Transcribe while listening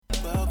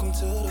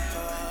Welcome to the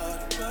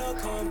party.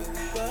 Welcome, baby,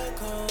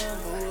 welcome.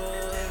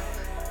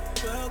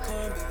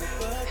 Welcome, baby,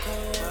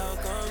 welcome.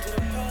 Welcome to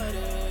the party.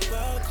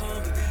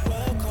 Welcome, baby,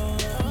 welcome.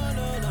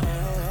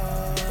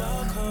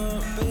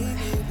 Welcome,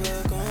 baby,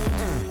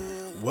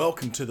 welcome.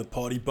 Welcome to the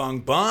party, bung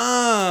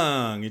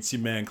bung. It's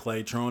your man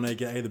Claytron,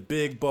 aka the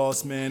Big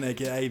Boss Man,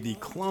 aka the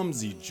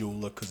Clumsy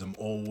Jeweler, cause I'm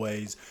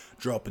always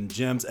dropping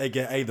gems,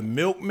 aka the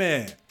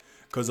Milkman,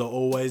 cause I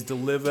always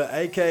deliver,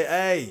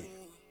 aka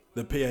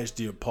the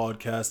PhD of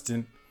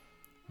podcasting,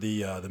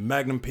 the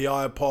Magnum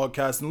PI of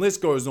podcasting.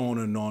 List goes on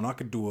and on. I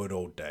could do it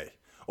all day,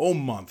 all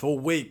month, all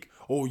week,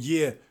 all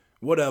year,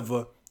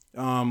 whatever.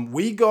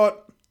 We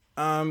got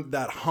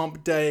that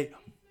hump day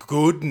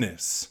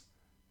goodness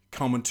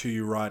coming to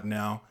you right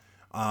now,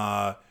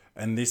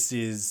 and this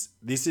is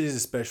a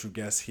special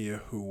guest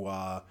here who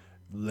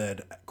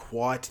led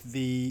quite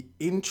the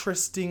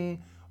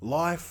interesting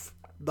life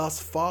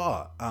thus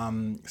far.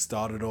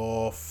 Started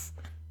off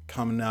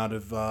coming out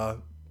of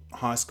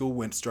high school,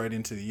 went straight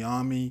into the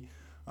army,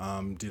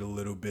 did a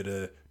little bit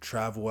of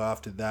travel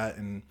after that,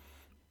 and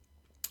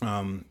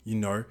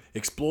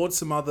explored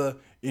some other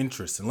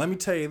interests. And let me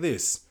tell you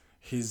this,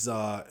 his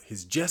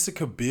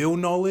Jessica Biel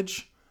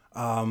knowledge,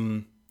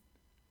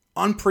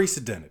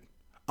 unprecedented,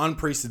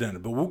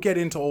 but we'll get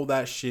into all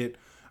that shit.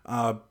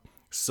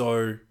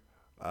 So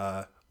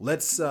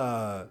let's give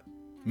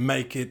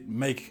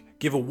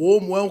a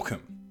warm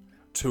welcome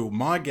to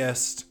my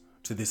guest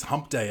to this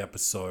hump day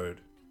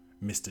episode,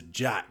 Mr.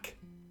 Jack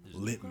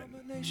Littman.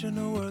 Combination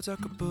of words I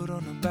could put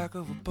on the back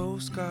of a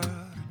postcard.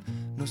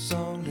 No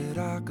song that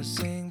I could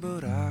sing,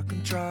 but I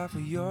can try for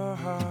your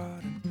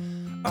heart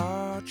and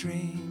our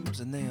dreams,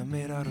 and they are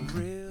made out of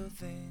real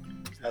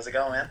things. How's it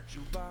going, man?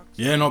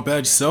 Yeah, not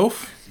bad.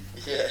 Yourself?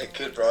 Yeah,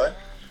 good, bro.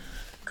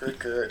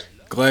 Good.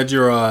 Glad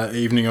your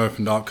evening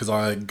opened up, because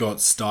I got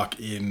stuck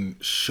in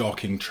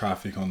shocking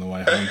traffic on the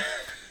way home.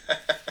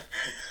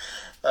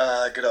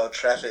 Good old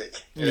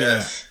traffic.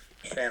 Yes.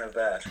 Yeah. Fan of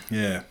that.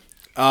 Yeah.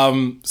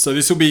 So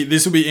this will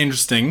be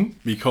interesting,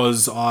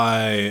 because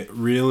we've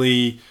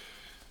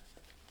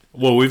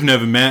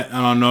never met, and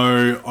I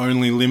know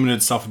only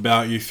limited stuff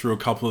about you through a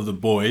couple of the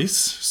boys.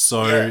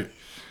 So,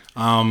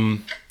 I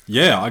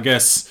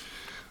guess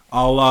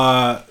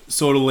I'll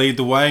sort of lead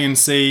the way and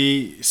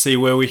see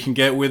where we can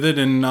get with it.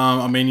 And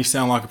you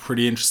sound like a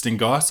pretty interesting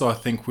guy, so I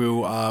think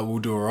we'll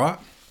do all right.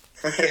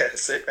 Yeah,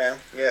 sick, man.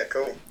 Yeah,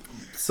 cool.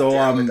 So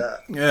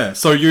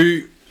So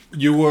you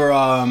were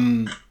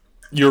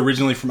you're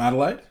originally from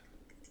Adelaide?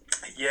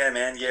 Yeah,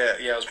 man. Yeah.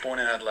 I was born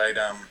in Adelaide.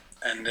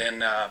 And then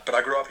but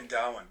I grew up in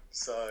Darwin.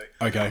 So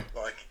okay.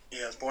 I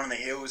was born in the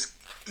hills.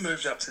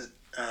 Moved up to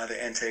the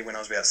NT when I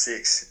was about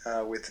 6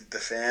 with the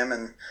fam,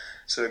 and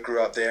sort of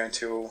grew up there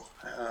until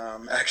I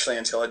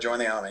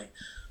joined the army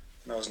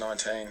when I was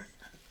 19,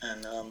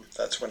 and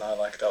that's when that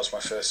was my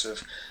first sort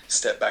of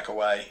step back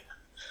away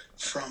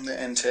from the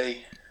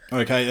NT.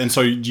 Okay, and so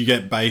you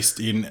get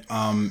based in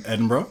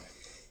Edinburgh?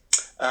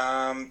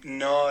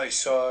 No,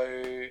 so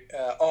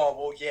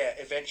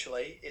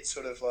eventually it's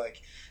sort of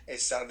it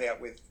started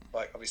out with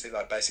obviously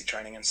basic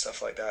training and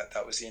stuff like that.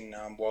 That was in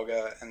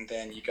Wagga, and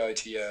then you go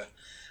to your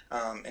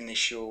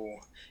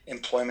initial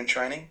employment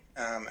training,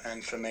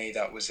 and for me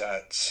that was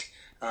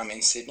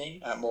in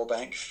Sydney at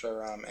Moorebank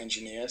for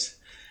engineers,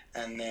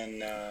 and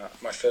then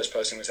my first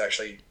posting was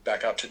actually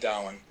back up to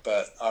Darwin,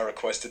 but I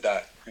requested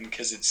that, and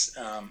because it's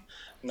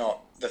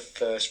not the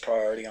first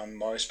priority on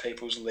most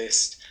people's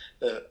list,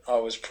 that I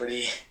was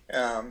pretty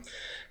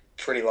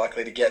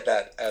likely to get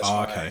that as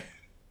my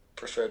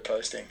preferred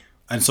posting.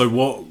 And so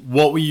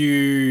what were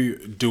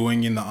you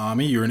doing in the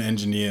army? You're an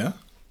engineer?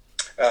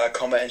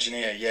 Combat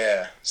engineer,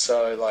 yeah.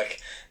 So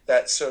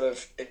that sort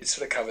of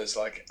covers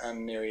a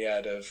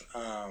myriad of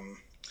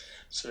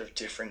sort of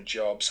different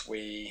jobs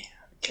we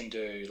can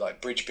do,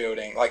 like bridge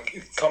building.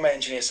 Combat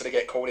engineers sort of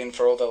get called in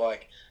for all the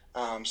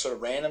sort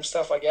of random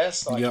stuff, I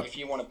guess. Yep. If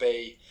you want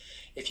to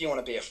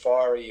be a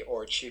fiery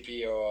or a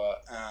chippy or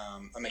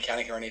a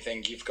mechanic or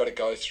anything, you've got to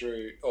go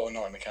through, or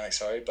not a mechanic,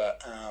 sorry,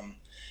 but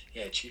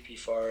chippy,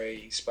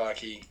 fiery,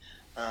 sparky.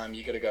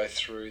 You got to go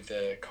through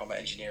the combat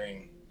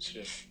engineering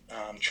sort of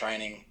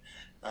training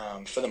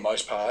for the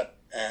most part,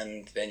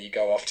 and then you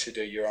go off to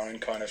do your own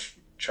kind of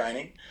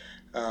training.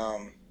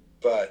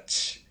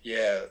 But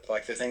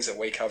the things that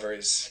we cover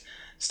is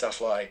stuff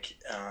like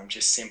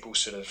just simple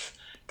sort of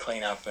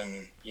clean up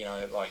and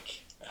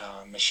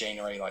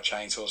machinery like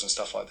chainsaws and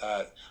stuff like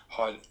that,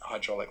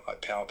 hydraulic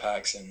power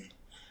packs and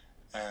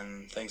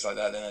things like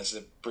that. Then there's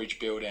the bridge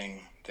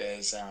building,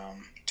 there's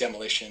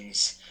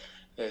demolitions,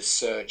 there's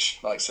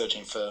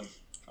searching for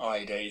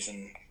IEDs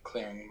and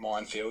clearing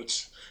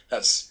minefields.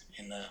 That's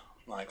in the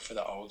for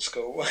the old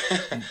school.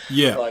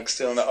 Yeah.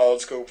 Still in the old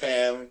school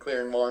PAM,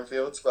 clearing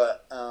minefields,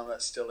 but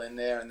that's still in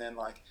there. And then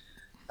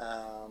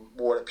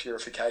water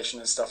purification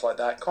and stuff like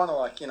that. Kind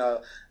of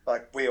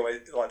we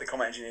always, the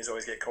combat engineers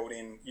always get called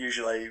in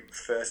usually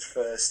first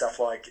for stuff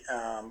like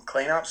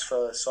cleanups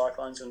for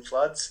cyclones and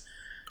floods.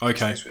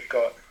 Okay. Since we've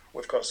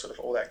got sort of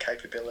all that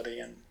capability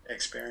and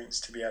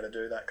experience to be able to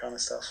do that kind of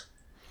stuff.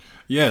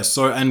 Yeah.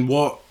 So, and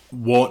what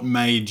what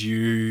made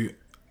you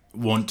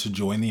want to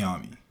join the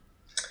army?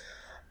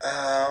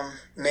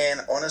 Man,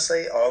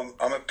 honestly,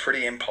 I'm a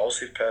pretty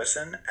impulsive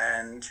person,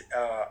 and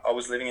I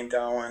was living in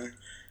Darwin.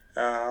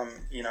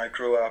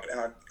 Grew up,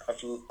 and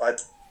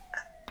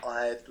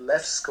I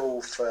left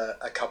school for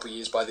a couple of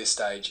years by this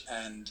stage,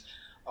 and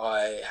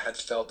I had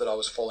felt that I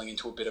was falling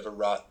into a bit of a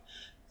rut,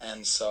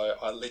 and so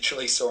I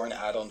literally saw an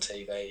ad on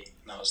TV,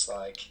 and I was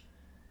like,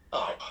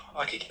 "Oh,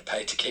 I could get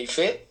paid to keep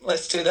fit.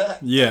 Let's do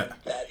that." Yeah.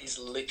 That is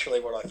literally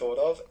what I thought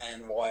of,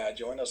 and why I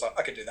joined. I was like,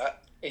 "I could do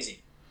that.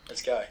 Easy.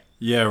 Let's go."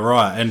 Yeah,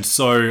 right. And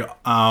so,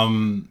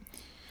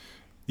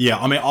 yeah,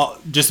 I mean,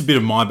 just a bit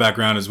of my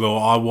background as well.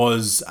 I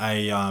was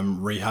a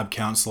rehab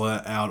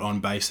counsellor out on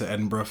base at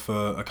Edinburgh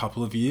for a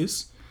couple of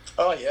years.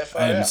 Oh yeah,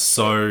 far And out.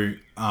 so,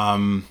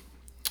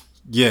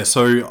 yeah,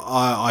 so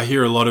I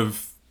hear a lot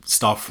of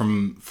stuff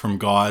from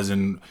guys,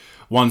 and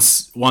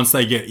once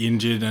they get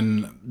injured,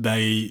 and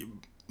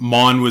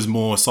mine was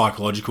more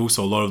psychological,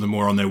 so a lot of them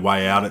were on their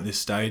way out at this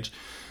stage.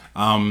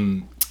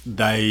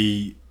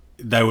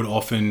 They would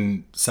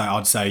often say,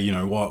 I'd say, you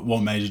know,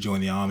 what made you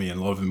join the army?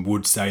 And a lot of them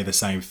would say the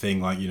same thing,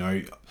 like, you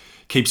know,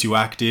 keeps you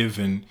active,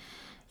 and,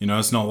 you know,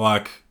 it's not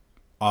like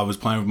I was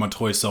playing with my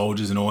toy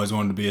soldiers and always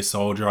wanted to be a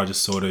soldier. I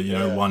just sort of, you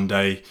know, one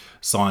day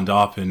signed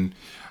up, and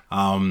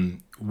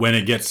when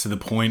it gets to the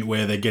point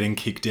where they're getting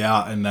kicked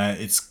out and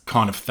it's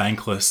kind of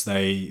thankless,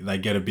 they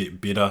get a bit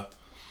bitter.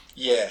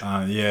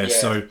 Yeah.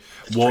 So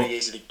it's pretty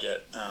easy to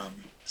get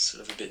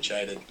sort of a bit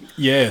jaded.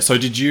 Yeah. So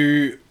did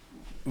you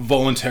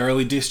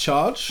voluntarily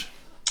discharge?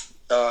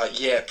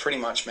 Yeah, pretty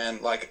much, man.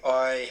 Like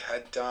I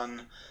had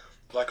done,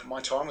 like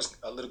my time was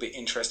a little bit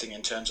interesting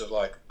in terms of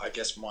like I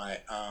guess my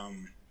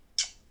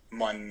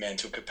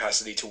mental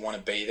capacity to want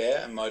to be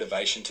there and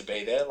motivation to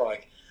be there.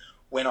 Like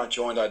when I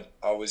joined,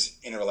 I was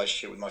in a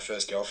relationship with my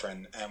first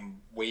girlfriend,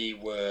 and we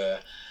were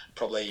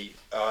probably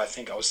I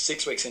think I was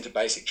 6 weeks into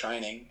basic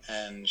training,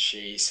 and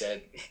she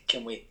said,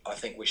 I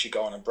think we should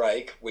go on a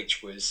break,"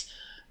 which was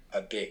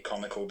a bit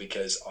comical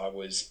because I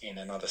was in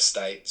another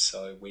state,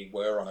 so we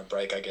were on a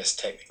break, I guess,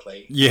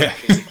 technically,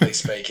 physically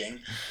speaking.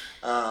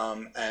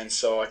 And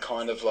so I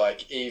kind of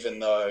like, even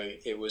though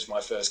it was my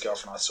first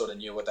girlfriend, I sort of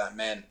knew what that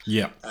meant.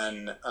 Yeah.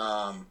 And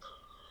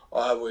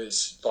I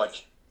was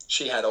like,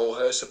 she had all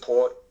her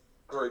support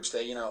groups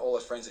there, you know, all the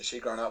friends that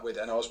she'd grown up with,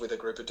 and I was with a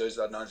group of dudes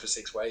that I'd known for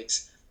 6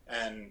 weeks.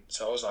 And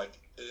so I was like,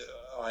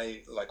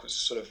 I like was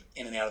sort of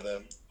in and out of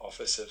the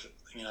office of,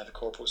 you know, the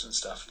corporals and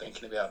stuff,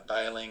 thinking about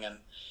bailing, and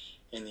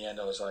in the end,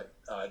 I was like,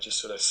 I just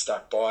sort of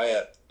stuck by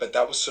it. But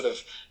that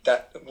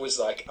was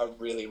like a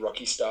really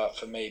rocky start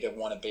for me to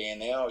want to be in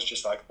there. I was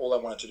just like, all I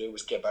wanted to do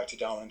was get back to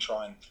Darwin and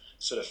try and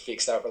sort of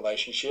fix that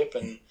relationship.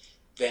 And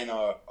then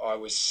I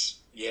was,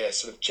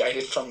 sort of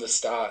jaded from the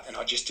start, and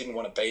I just didn't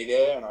want to be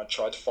there. And I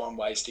tried to find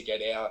ways to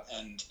get out.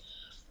 And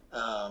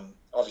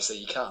obviously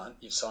you can't.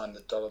 You've signed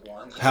the dotted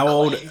line. How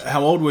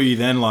old were you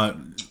then? Like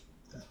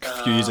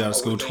a few years out of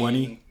school,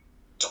 20?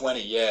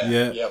 20, yeah.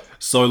 Yeah. Yep.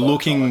 So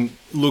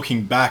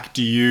looking back,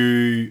 do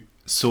you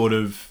sort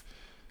of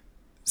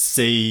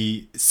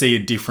see a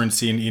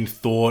difference in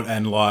thought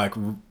and like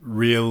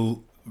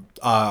real,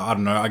 I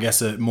don't know, I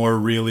guess a more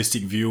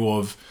realistic view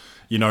of,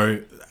 you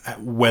know,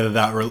 whether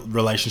that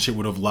relationship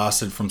would have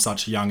lasted from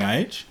such a young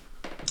age?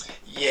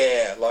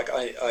 Yeah, like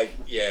I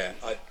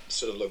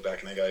sort of look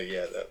back and I go,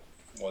 yeah, that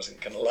wasn't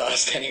going to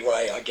last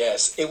anyway, I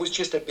guess. It was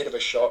just a bit of a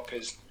shock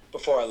because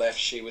before I left,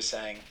 she was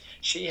saying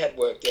she had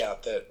worked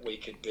out that we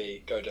could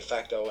go de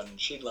facto, and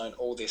she'd learned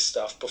all this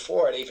stuff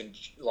before I'd even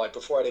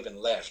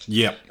left.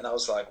 Yeah. And I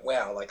was like,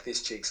 wow, like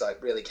this chick's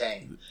like really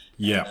keen.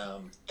 Yeah.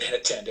 And then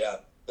it turned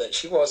out that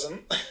she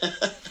wasn't.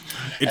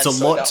 It's a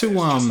lot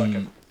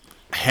to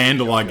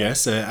handle, I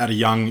guess, at a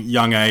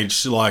young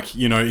age. Like,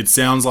 you know, it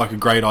sounds like a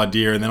great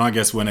idea, and then I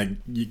guess when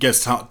it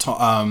gets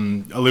a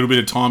little bit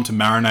of time to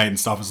marinate and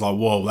stuff, it's like,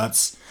 whoa,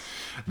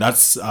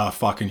 that's a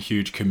fucking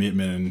huge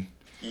commitment. And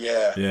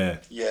yeah,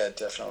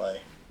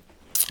 definitely.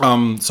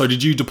 So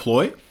did you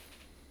deploy?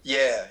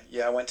 Yeah,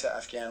 I went to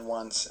Afghan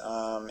once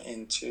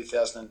in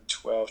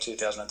 2012,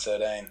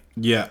 2013.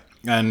 Yeah,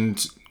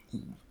 and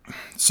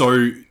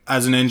so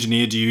as an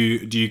engineer, do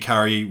you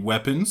carry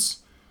weapons?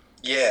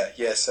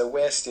 Yeah. So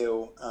we're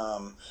still,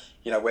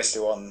 we're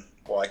still on.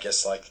 Well, I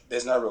guess like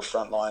there's no real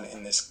front line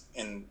in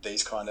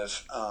these kind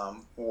of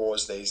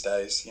wars these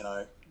days. You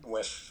know,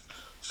 we're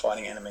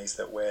fighting enemies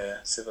that wear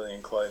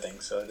civilian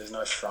clothing, so there's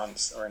no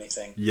fronts or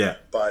anything. Yeah.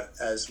 But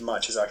as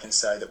much as I can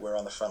say that we're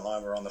on the front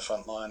line, we're on the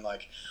front line.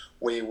 Like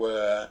we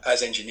were,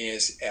 as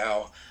engineers,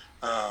 our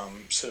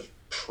sort of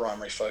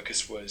primary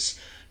focus was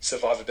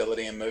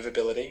survivability and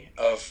movability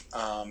of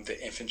the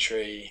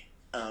infantry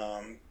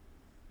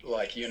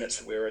like units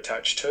that we were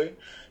attached to.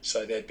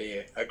 So there'd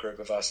be a group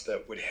of us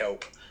that would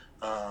help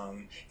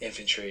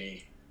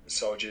infantry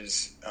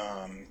soldiers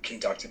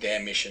conduct their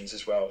missions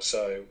as well.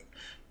 So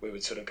we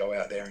would sort of go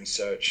out there and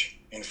search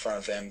in front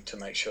of them to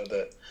make sure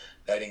that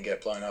they didn't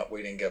get blown up,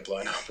 we didn't get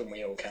blown up, and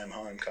we all came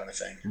home, kind of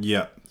thing.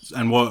 Yeah.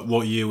 And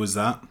what year was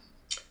that?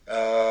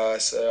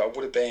 So I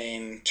would have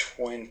been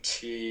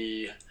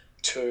 22,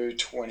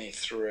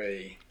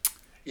 23.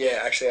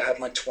 Yeah, actually, I had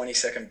my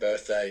 22nd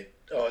birthday,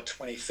 or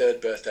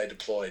 23rd birthday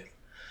deployed.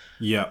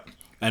 Yep.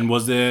 And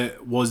was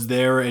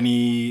there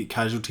any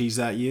casualties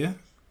that year?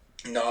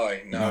 No,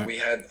 no, No. we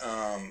had,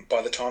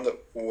 by the time that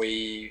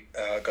we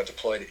got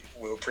deployed,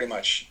 we were pretty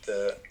much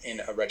in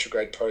a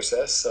retrograde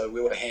process. So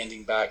we were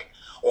handing back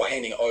or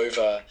handing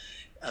over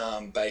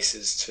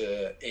bases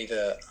to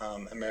either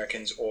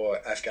Americans or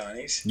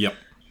Afghanis. Yep.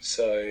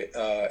 So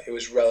it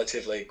was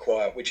relatively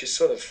quiet, which is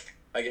sort of,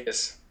 I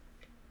guess,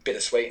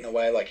 bittersweet in a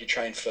way. Like you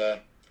train for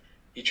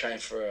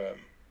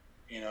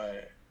you know,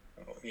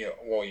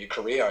 well, your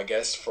career, I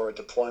guess, for a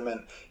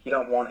deployment. You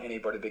don't want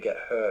anybody to get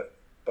hurt,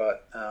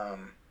 but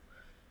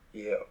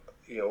yeah,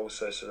 you're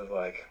also sort of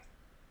like,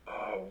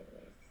 oh,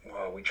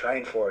 well, we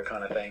train for it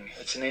kind of thing.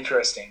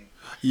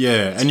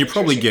 Yeah, It's and an you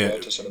probably interesting get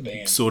world to sort of be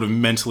in. sort of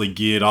mentally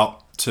geared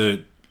up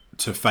to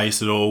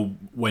face it all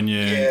when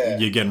Yeah,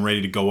 you're getting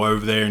ready to go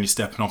over there and you're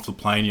stepping off the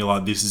plane. You're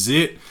like, this is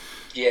it,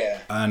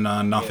 yeah, and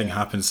nothing yeah,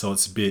 happens. So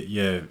it's bit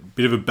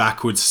of a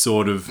backwards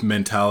sort of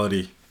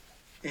mentality.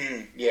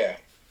 yeah, yeah,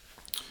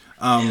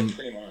 Um,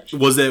 pretty much.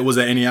 was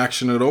there any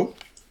action at all?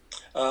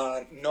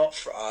 Not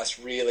for us,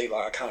 really.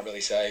 Like, I can't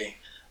really say.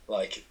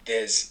 Like,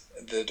 there's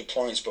the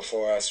deployments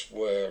before us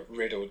were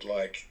riddled.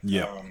 Like,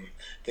 Yeah.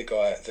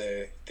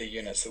 the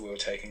units that we were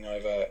taking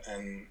over,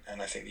 and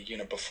I think the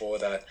unit before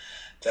that,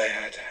 they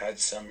had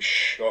some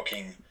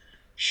shocking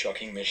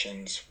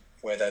missions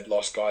where they'd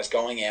lost guys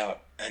going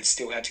out and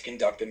still had to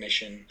conduct a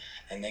mission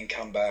and then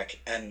come back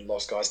and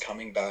lost guys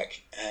coming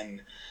back.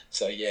 And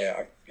so,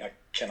 yeah, I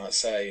cannot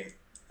say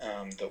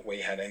that we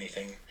had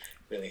anything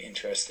really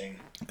interesting.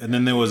 And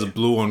then there was a Yeah.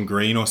 blue on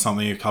green or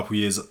something a couple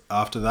years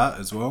after that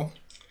as well.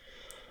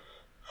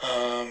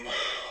 Um,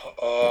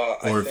 I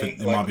Or if think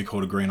it might be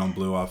called a green on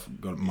blue, might have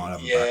it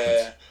backwards.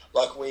 yeah,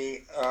 like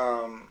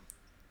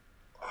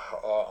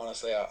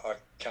honestly, I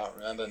can't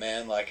remember,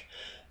 man. Like,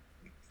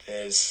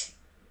 there's,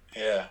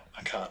 yeah,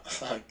 I can't,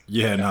 I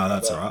Yeah, can't no,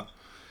 that's all remember.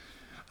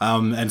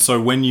 right. And so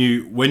when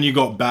you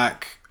got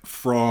back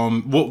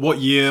from what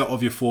year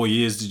of your 4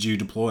 years did you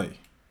deploy?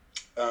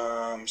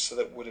 So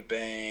that would have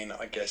been,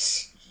 I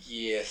guess,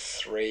 year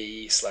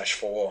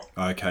 3/4.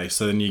 Okay,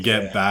 so then you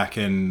get Yeah. back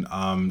and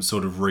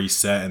sort of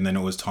reset, and then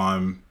it was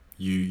time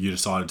you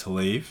decided to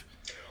leave.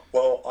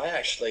 Well, I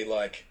actually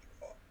like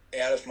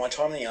out of my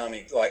time in the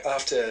army, like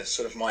after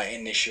sort of my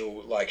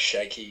initial like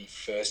shaky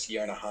first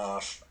year and a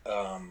half,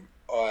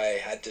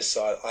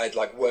 I'd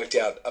like worked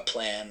out a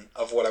plan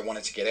of what I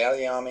wanted to get out of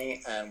the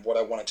army and what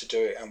I wanted to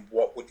do and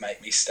what would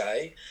make me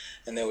stay.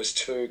 And there was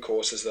two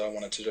courses that I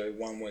wanted to do.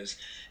 One was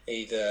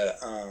either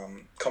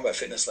combat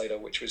fitness leader,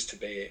 which was to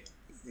be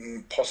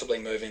possibly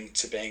move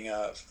into being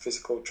a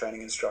physical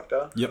training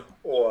instructor, Yep.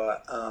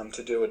 or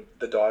to do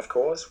the dive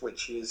course,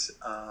 which is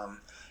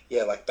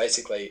yeah, like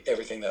basically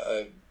everything that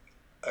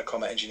a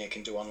combat engineer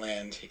can do on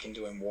land, he can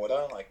do in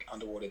water, like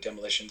underwater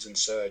demolitions and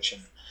search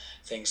and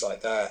things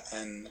like that.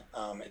 And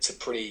it's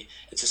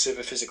a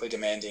super physically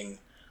demanding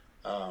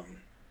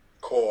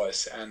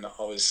course, and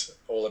I was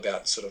all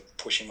about sort of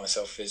pushing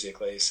myself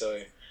physically.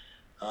 So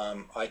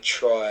I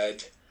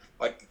tried.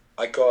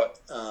 I got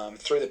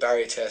through the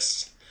barrier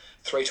test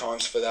 3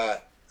 times for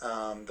that.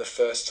 The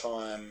first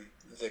time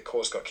the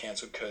course got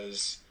cancelled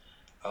because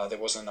there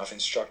wasn't enough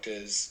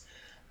instructors.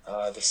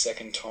 The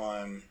second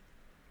time,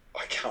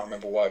 I can't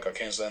remember why it got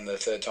cancelled, and the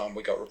third time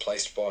we got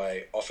replaced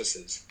by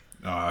officers.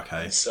 Oh,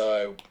 okay. And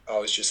so I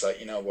was just like,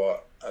 you know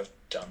what, I've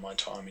done my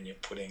time and you're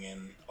putting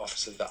in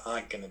officers that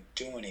aren't going to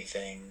do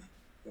anything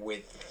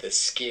with the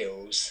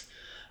skills.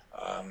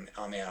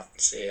 I'm out.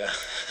 See ya.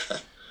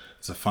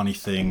 It's a funny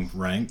thing,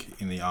 rank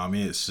in the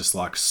army. It's just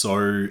like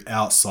so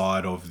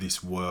outside of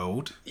this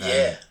world.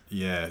 Yeah.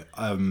 Yeah.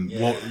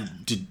 Yeah.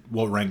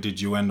 What rank did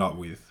you end up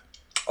with?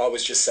 I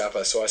was just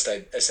sapper, so I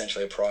stayed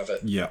essentially a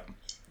private, Yeah.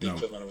 the No.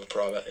 equivalent of a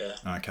private,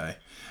 yeah. Okay.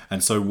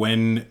 And so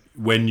when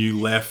you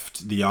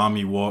left the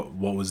army, what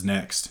was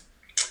next?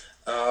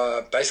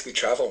 Basically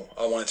travel.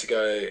 I wanted to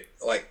go,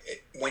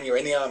 like, when you're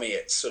in the army,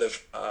 it's sort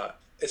of,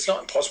 it's not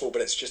impossible,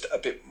 but it's just a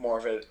bit more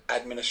of an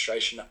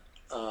administration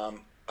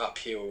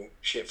uphill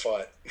shit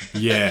fight.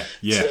 Yeah.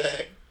 Yeah.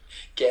 To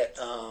get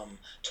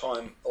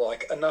time,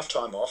 like enough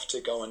time off to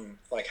go and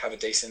like have a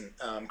decent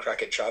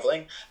crack at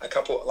traveling. A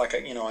couple, like,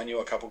 you know, I knew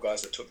a couple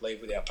guys that took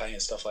leave without pay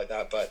and stuff like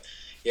that, but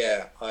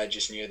yeah, I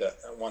just knew that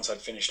once I'd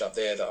finished up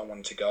there that I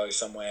wanted to go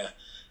somewhere,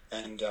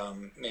 and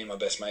me and my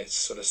best mates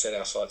sort of set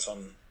our sights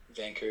on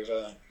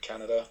Vancouver,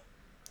 Canada.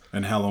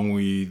 And how long were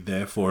you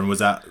there for? And was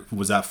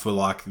that for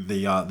like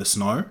the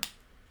snow?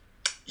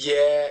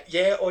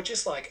 Yeah, or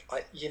just like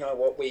you know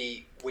what,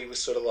 we were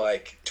sort of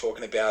like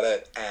talking about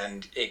it,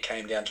 and it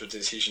came down to a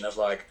decision of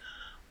like,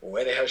 well,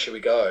 where the hell should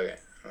we go?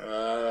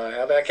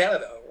 How about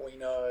Canada? We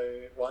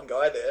know one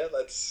guy there.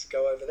 Let's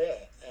go over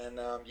there. And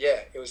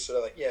yeah, it was sort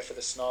of like, yeah, for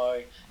the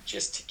snow,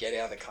 just to get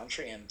out of the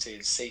country and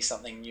to see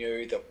something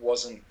new that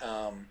wasn't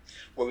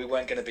where we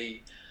weren't going to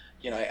be,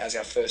 you know, as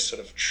our first sort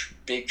of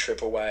big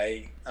trip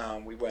away.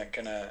 We weren't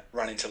going to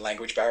run into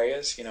language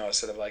barriers. You know, it's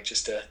sort of like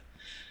just to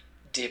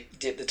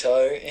dip the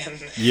toe in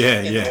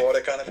Yeah, in yeah. the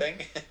water kind of thing.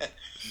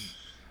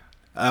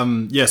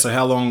 Yeah. So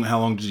how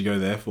long did you go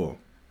there for?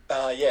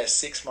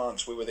 6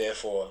 months we were there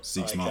for.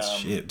 6 months.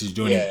 Shit. Did you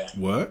do any Yeah,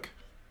 work?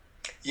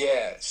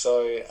 yeah.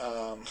 So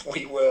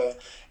we were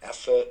our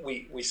first,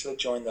 we sort of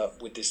joined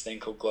up with this thing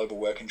called Global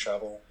Work and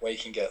Travel, where you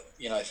can get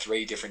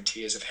 3 different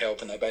tiers of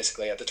help, and they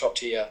basically at the top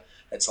tier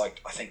it's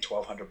like I think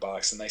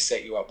 $1,200, and they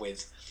set you up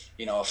with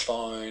a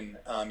phone,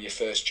 your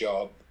first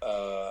job,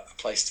 a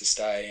place to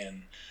stay,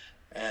 and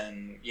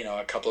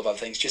a couple of other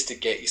things just to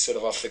get you sort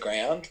of off the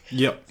ground.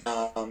 Yep.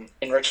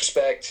 In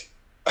retrospect,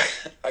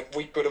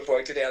 we could have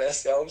worked it out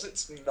ourselves.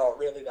 It's not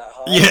really that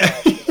hard.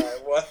 Yeah.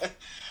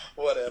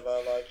 Whatever.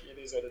 Like it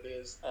is what it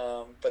is.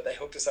 But they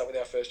hooked us up with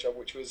our first job,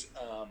 which was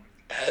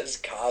as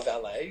car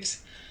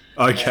valets.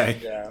 Okay.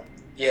 And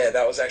yeah,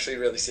 that was actually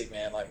really sick,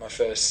 man. Like my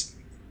first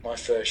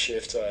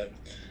shift, I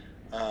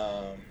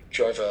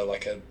drove a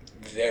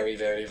very,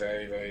 very,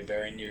 very, very,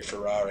 very new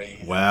Ferrari.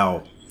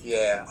 Wow.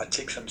 Yeah, I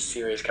ticked some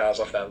serious cars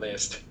off that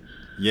list.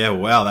 Yeah.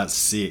 Wow. That's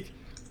sick.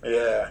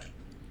 Yeah.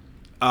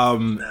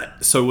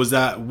 So was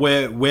that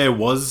where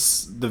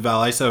was the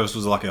valet service?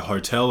 Was it like a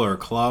hotel or a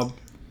club?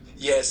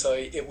 Yeah, so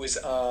it was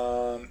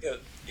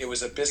it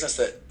was a business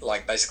that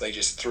like basically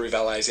just threw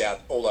valets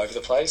out all over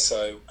the place.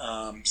 So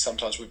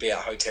sometimes we'd be at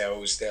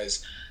hotels.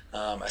 There's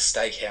a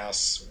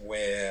steakhouse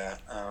where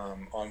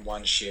on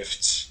one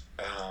shift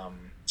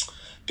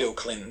Bill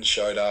Clinton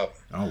showed up.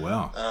 Oh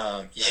wow.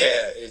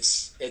 Yeah,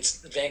 it's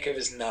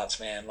Vancouver's nuts,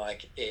 man.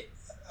 Like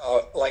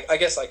like I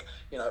guess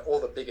all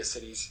the bigger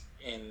cities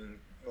in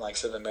like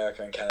sort of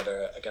America and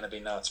Canada are going to be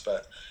nuts,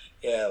 but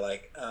yeah,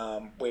 like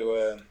I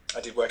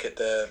did work at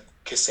the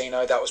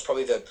casino. That was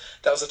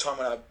the time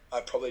when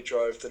I probably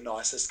drove the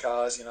nicest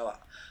cars, like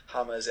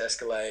Hummers,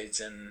 Escalades,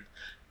 and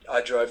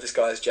I drove this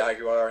guy's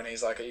Jaguar, and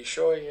he's like, "Are you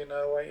sure you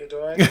know what you're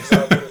doing?"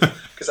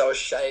 Because I was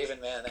shaven,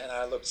 man, and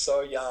I looked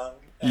so young.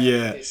 And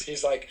Yeah.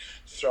 he's like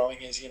throwing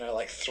his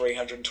like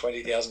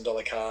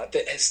 $320,000 car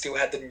that has still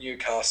had the new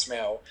car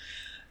smell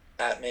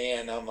at me,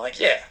 and I'm like,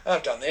 yeah,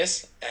 I've done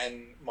this,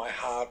 and my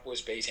heart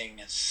was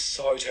beating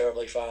so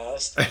terribly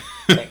fast.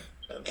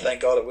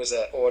 Thank God it was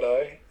an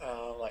auto,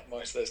 like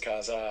most of those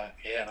cars are.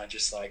 Yeah, and I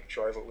just like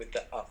drove it with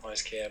the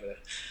utmost care. But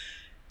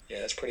yeah,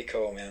 it's pretty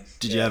cool, man.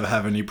 Did you ever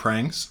have any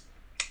pranks?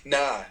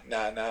 Nah,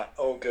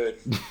 all good.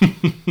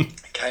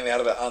 Came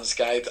out of it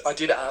unscathed. I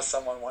did ask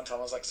someone one time.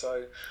 I was like,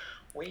 so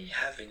we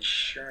have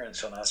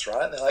insurance on us,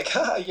 right? And they're like,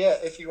 yeah,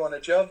 if you want a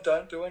job,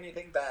 don't do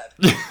anything bad.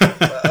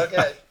 Like,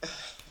 okay.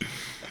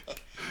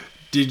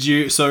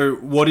 So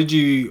what did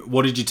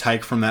you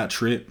take from that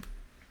trip?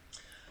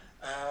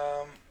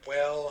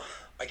 Well,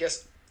 I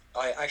guess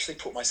I actually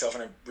put myself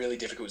in a really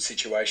difficult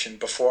situation.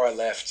 Before I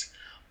left,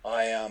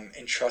 I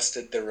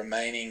entrusted the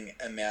remaining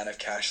amount of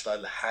cash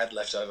that I had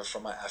left over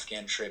from my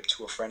Afghan trip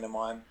to a friend of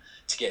mine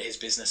to get his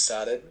business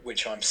started,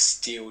 which I'm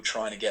still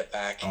trying to get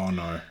back. Oh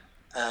no.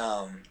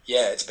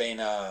 Yeah, it's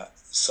been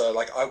so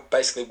like I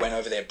basically went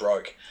over there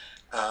broke,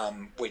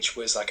 which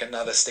was like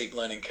another steep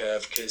learning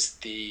curve because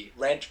the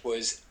rent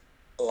was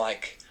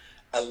like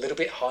a little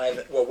bit higher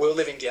than, well, we're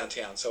living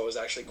downtown, so it was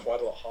actually quite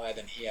a lot higher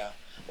than here,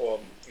 or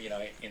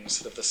in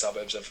sort of the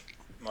suburbs of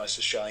most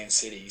Australian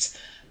cities,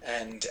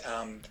 and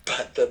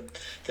but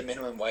the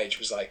minimum wage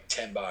was like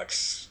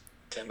 $10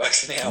 an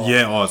hour.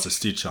 Yeah. Oh, it's a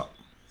stitch up.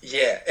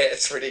 Yeah,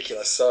 it's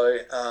ridiculous. So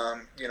I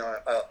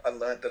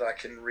learned that I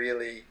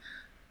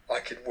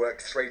could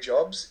work 3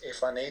 jobs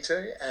if I need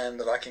to, and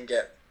that I can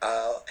get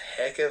a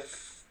heck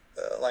of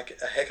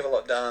a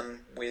lot done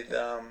with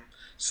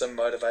some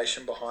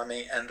motivation behind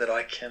me, and that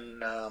I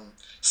can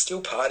still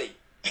party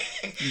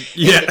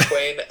Yeah. in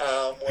between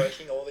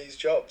working all these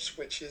jobs,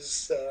 which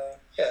is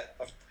I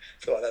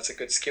feel like that's a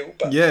good skill.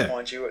 But Yeah.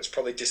 mind you, it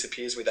probably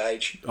disappears with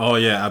age. Oh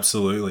yeah,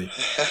 absolutely.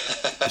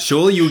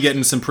 Surely you were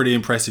getting some pretty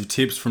impressive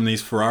tips from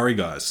these Ferrari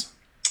guys.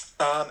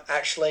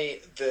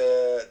 Actually,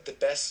 the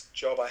best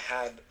job I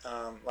had,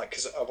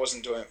 because I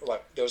wasn't doing,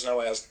 there was no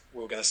way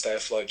we were going to stay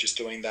afloat just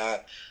doing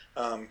that,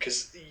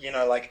 because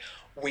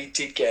we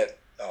did get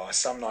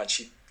some nights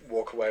you'd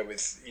walk away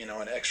with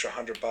an extra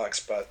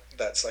 $100, but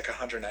that's like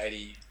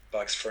 $180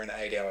 for an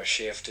 8-hour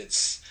shift.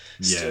 It's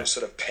still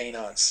sort of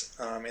peanuts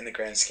in the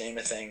grand scheme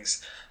of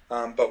things.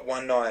 But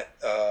one night,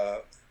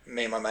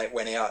 me and my mate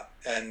went out,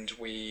 and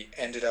we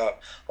ended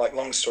up,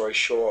 long story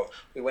short,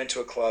 we went to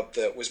a club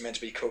that was meant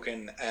to be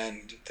cooking,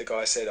 and the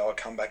guy said, I'll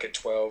come back at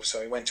 12. So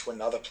we went to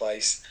another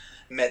place,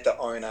 met the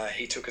owner.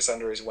 He took us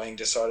under his wing,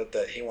 decided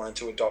that he wanted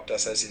to adopt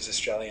us as his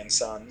Australian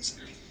sons.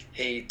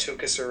 He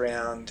took us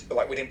around,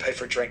 we didn't pay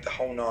for a drink the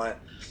whole night,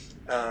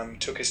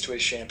 took us to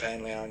his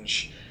champagne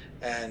lounge,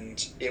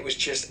 and it was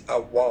just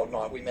a wild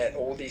night. We met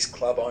all these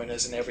club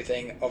owners and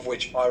everything, of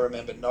which I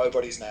remember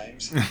nobody's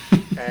names.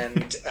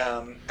 And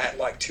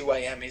at 2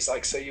 a.m. he's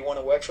like, so you want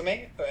to work for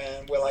me?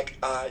 And we're like,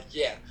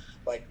 yeah.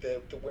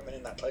 The women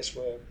in that place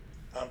were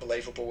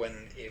unbelievable,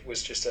 and it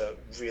was just a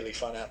really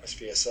fun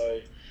atmosphere.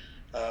 So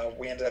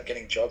we ended up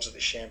getting jobs at the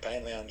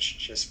champagne lounge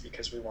just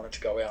because we wanted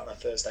to go out on a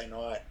Thursday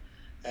night.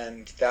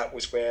 And that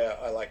was where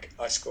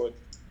I scored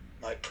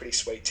pretty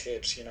sweet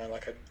tips.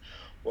 I'd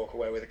walk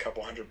away with a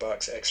couple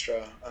 $100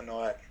 extra a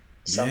night.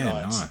 Some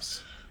nights.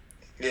 Nice.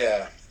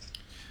 Yeah,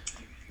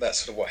 that's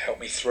sort of what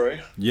helped me through.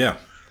 Yeah.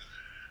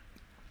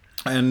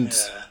 And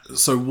Yeah.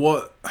 so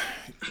what,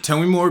 tell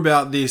me more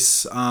about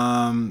this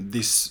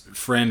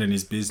friend and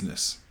his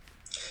business.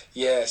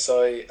 Yeah,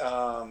 so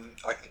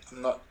I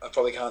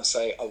probably can't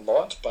say a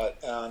lot, but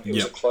it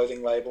was a Yep.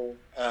 clothing label.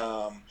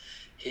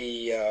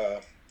 He,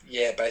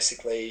 yeah,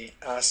 basically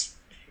asked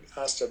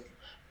to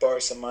borrow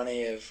some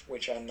money, of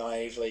which I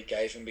naively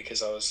gave him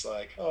because I was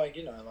like, oh,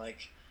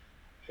 like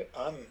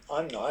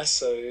I'm nice,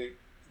 so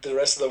the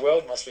rest of the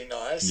world must be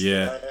nice,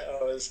 Yeah.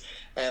 I was,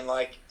 and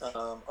like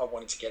I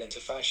wanted to get into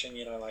fashion,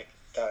 like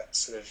that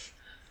sort of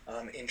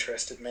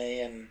interested me,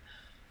 and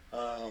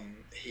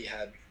he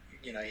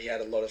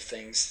had a lot of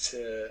things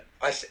to.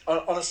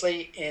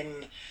 Honestly,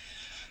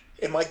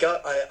 in my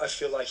gut, I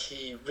feel like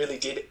he really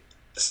did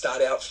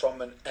start out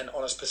from an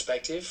honest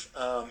perspective.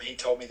 He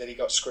told me that he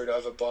got screwed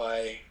over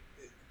by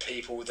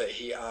people that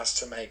he asked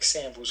to make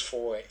samples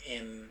for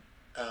in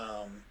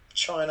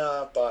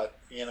China, but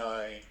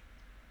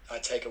I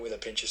take it with a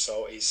pinch of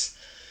salt. He's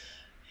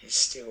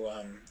still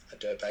a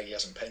dirtbag. He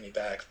hasn't paid me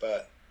back,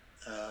 but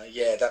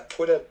yeah, that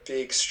put a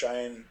big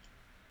strain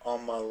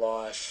on my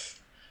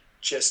life.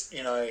 Just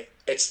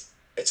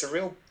it's a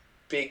real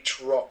big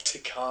drop to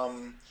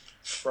come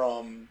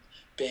from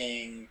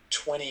being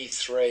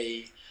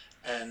 23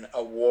 and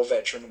a war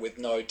veteran with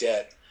no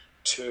debt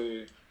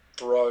to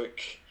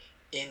broke,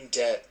 in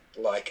debt,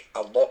 like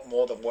a lot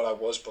more than what I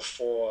was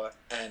before,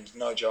 and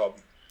no job.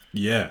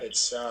 Yeah.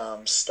 It's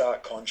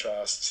stark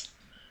contrast.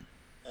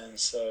 And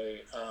so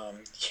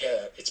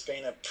yeah, it's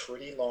been a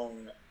pretty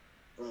long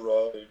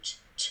road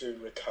to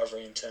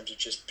recovery in terms of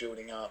just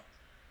building up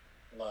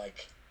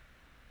like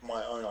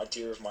my own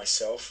idea of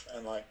myself,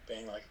 and like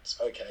being like, it's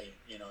okay,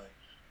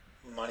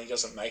 money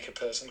doesn't make a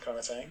person, kind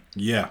of thing.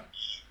 Yeah.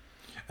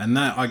 And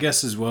that, I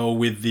guess, as well,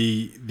 with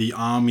the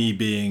army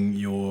being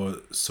your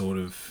sort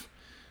of,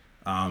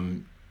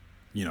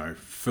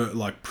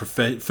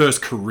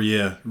 first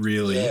career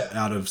really Yeah.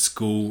 out of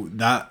school,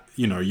 that,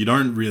 you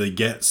don't really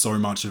get so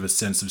much of a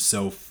sense of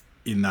self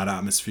in that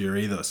atmosphere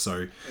either.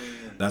 So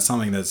Mm. that's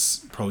something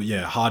that's probably,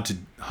 hard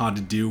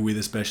to deal with,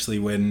 especially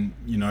when,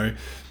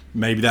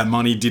 maybe that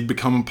money did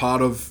become a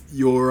part of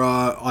your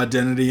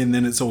identity, and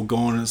then it's all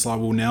gone and it's like,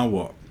 well, now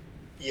what?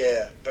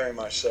 Yeah, very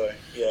much so.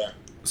 Yeah,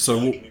 I So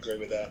can agree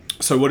with that.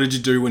 so what did you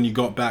do when you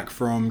got back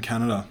from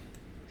Canada?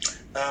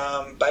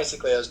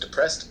 Basically, I was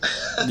depressed.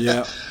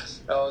 Yeah.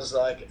 I was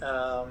like,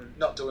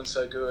 not doing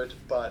so good,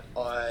 but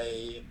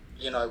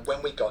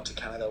when we got to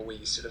Canada,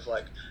 we sort of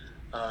like,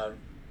 uh,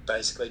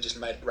 basically just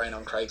made it rain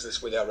on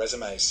Craigslist with our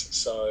resumes.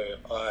 So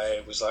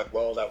I was like,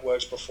 well, that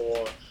works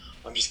before.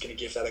 I'm just going to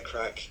give that a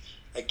crack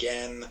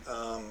again.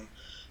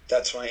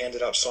 That's when I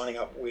ended up signing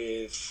up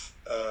with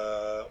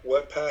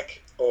WorkPack,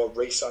 or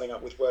re-signing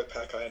up with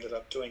WorkPack. I ended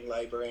up doing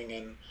labouring,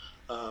 and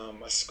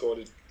I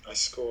scored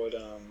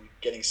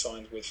getting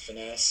signed with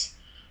Finesse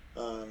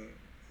um,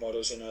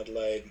 models in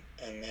Adelaide,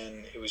 and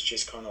then it was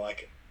just kind of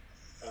like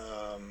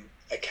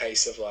a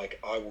case of like,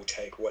 I will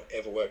take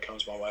whatever work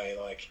comes my way,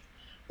 like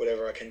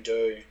whatever I can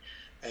do,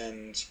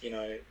 and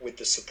with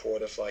the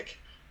support of like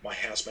my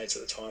housemates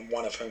at the time,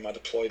 one of whom I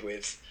deployed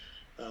with,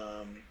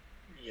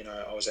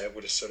 I was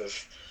able to sort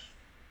of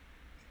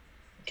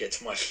get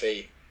to my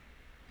feet,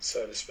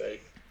 so to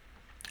speak.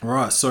 All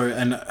right. So,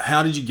 and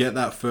how did you get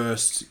that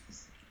first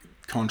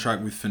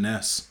contract with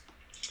Finesse?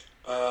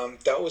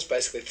 That was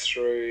basically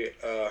through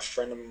a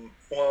friend of,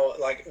 well,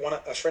 like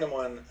a friend of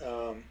mine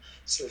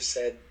sort of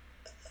said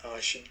I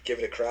should give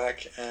it a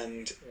crack,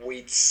 and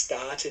we'd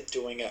started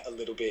doing it a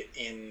little bit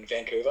in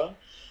Vancouver.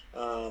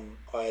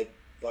 I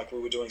like we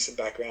were doing some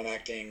background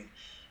acting,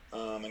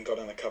 and got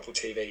on a couple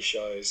TV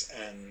shows,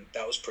 and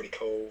that was pretty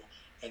cool.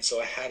 And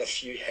so I had a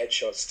few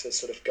headshots to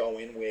sort of go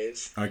in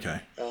with, Okay.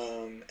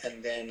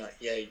 and then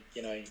yeah,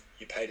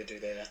 you pay to do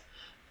their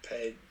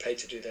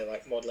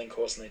like modeling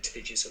course, and they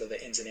teach you sort of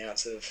the ins and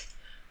outs of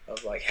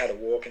like how to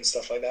walk and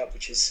stuff like that,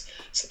 which is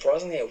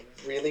surprisingly a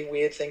really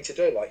weird thing to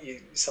do. Like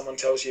someone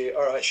tells you,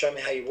 all right, show me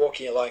how you walk,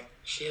 and you're like,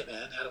 shit,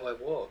 man, how do I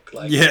walk?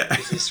 Like, Yeah.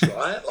 is this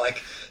right?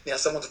 Like,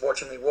 someone's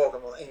watching me walk,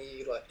 and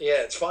you like,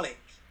 yeah, it's funny.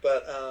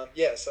 But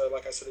yeah, so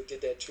like I sort of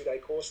did their 2 day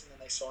course, and then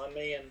they signed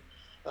me,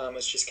 and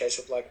it's just a case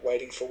of like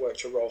waiting for work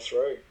to roll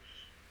through.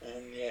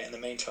 And yeah, in the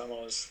meantime,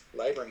 I was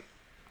labouring.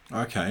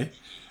 Okay.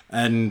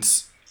 And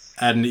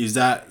and is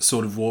that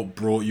sort of what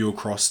brought you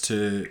across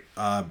to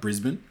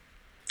Brisbane?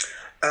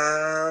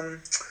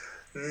 Um,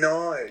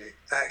 no,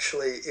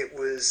 actually, it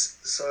was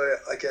so.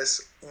 I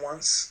guess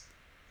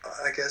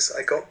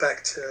I got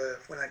back to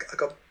when I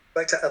got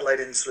back to Adelaide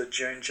in sort of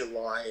June,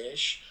 July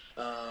ish,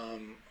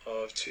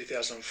 of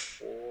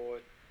 2004,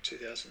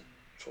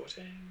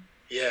 2014.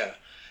 Yeah,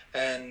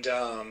 and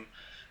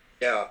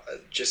yeah,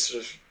 just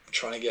sort of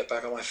trying to get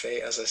back on my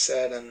feet, as I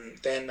said, and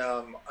then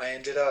I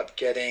ended up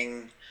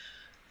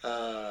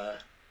uh,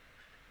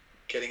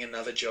 getting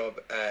another job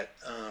at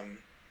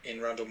in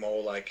Rundle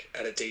Mall, like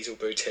at a diesel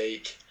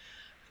boutique.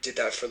 Did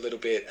that for a little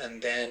bit,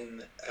 and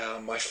then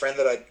my friend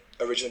that I'd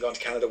originally gone to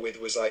Canada with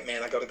was like,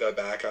 "Man, I got to go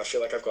back. I feel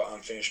like I've got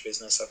unfinished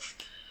business.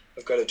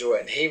 I've got to do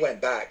it. And he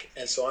went back,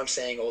 and so I'm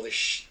seeing all this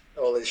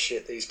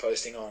shit that he's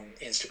posting on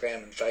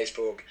Instagram and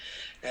Facebook,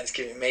 and it's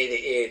giving me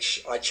the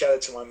itch. I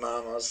chatted to my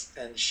mum,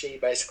 and she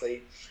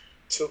basically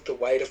took the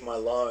weight of my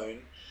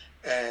loan,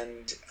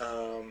 and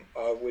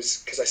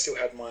because I still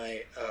had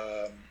my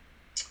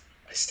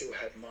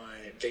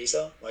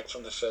visa, like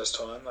from the first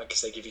time, like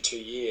because they give you 2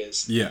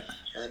 years. Yeah.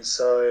 And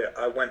so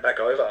I went back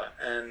over,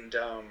 and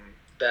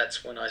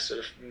that's when I sort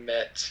of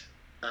met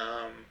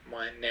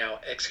my now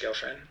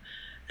ex-girlfriend,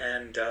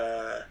 and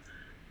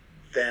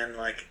then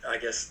like I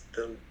guess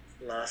the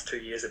last 2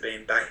 years have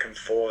been back and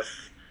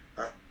forth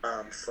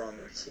from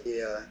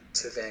here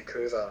to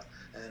Vancouver,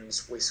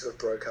 and we sort of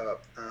broke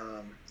up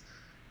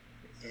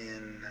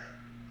in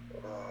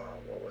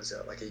what was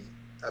it, like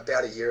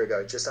about a year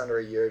ago, just under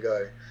a year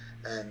ago,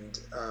 and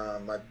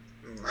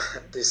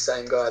this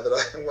same guy that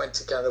I went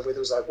to Canada with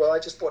was like, well, I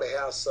just bought a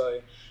house, so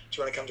do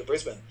you want to come to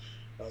Brisbane?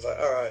 And I was like,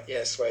 all right,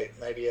 yeah, sweet,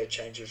 maybe a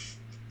change of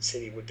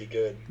city would be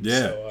good.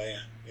 Yeah.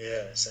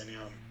 So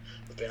now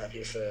I've been up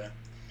here for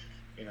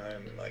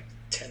like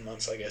 10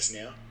 months, I guess,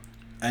 now.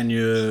 And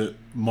you're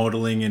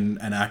modelling and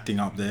acting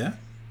up there?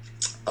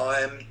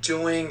 I'm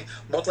doing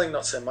modelling,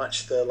 not so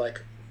much. The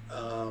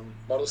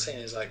model scene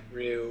is like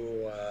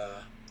real,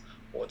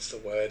 what's the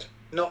word?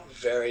 Not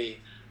very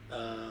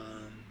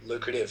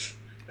lucrative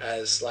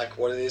as like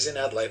what it is in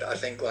Adelaide. I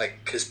think like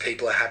because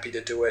people are happy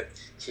to do it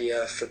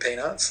here for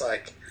peanuts,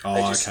 like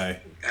they just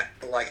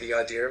like the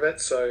idea of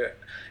it. So,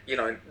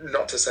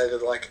 not to say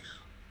that like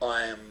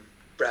I am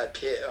Brad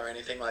Pitt or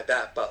anything like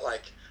that, but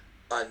like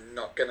I'm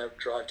not gonna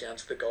drive down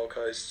to the Gold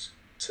Coast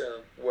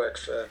to work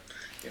for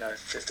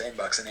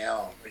 $15 an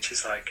hour, which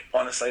is like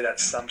honestly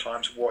that's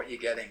sometimes what you're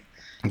getting.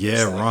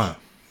 Yeah, right.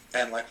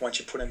 And like once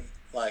you put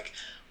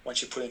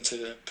into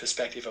the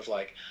perspective of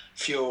like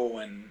fuel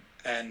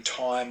and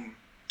time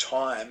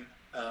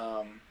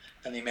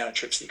and the amount of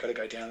trips that you got to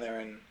go down there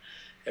and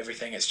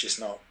everything, it's just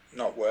not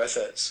worth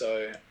it.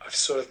 So I've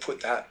sort of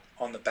put that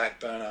on the back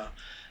burner,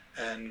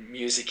 and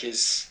music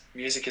is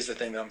the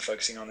thing that I'm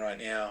focusing on right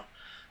now.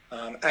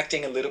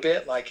 Acting a little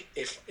bit, like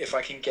if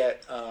I can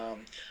get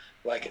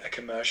like a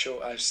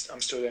commercial, I'm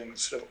still doing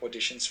sort of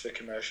auditions for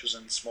commercials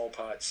and small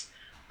parts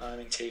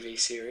in TV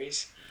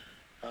series,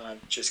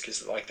 just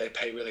because like they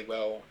pay really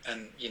well,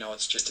 and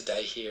it's just a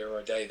day here or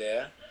a day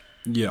there.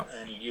 Yeah.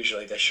 And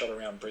usually they're shot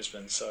around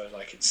Brisbane, so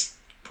like it's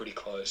pretty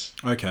close.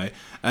 Okay.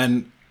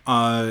 And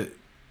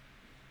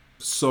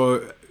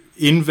so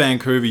in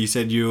Vancouver, you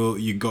said you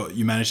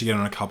managed to get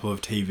on a couple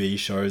of TV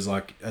shows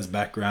like as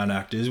background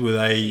actors. Were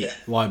they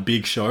like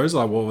big shows?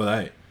 Like what were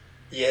they?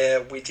 Yeah,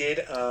 we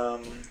did.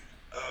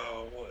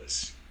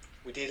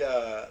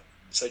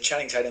 So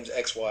Channing Tatum's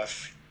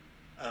ex-wife,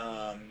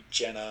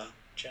 Jenna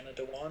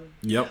Dewan.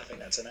 Yep. I think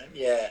that's her name.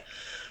 Yeah,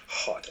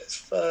 hot as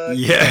fuck.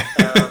 Yeah.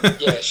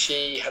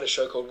 She had a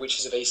show called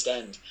Witches of East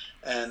End,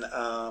 and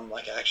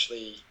like I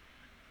actually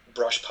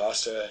brushed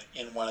past her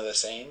in one of the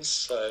scenes,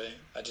 so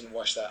I didn't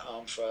wash that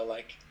arm for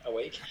like a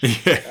week.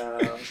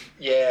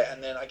 Yeah.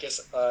 And then I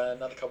guess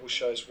another couple of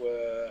shows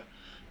were,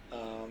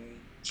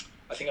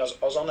 I think I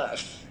was on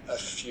that a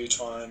few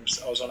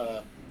times. I was on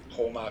a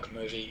Hallmark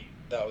movie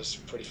that was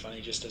pretty funny,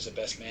 just as a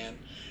best man,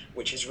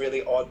 which is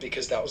really odd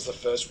because that was the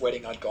first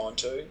wedding I'd gone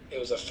to. It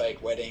was a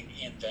fake wedding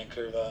in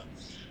Vancouver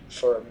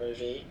for a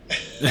movie.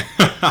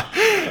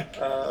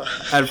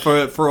 And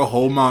for a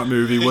Hallmark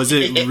movie, was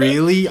it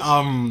really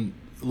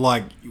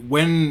like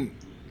when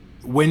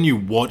you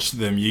watch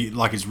them, you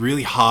like it's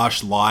really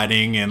harsh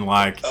lighting and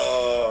like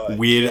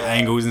weird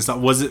angles and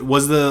stuff. Was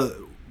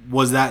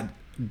that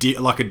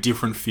like a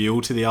different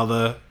feel to the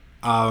other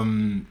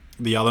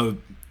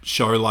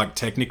show, like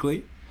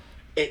technically?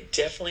 It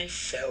definitely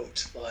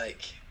felt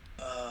like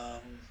I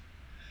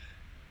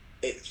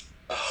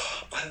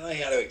don't know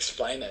how to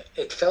explain it.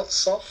 It felt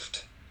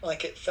soft,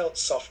 like it felt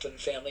soft and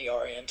family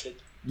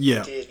oriented.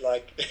 Yeah. It did,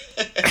 like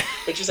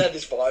it just had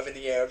this vibe in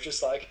the air of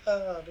just like,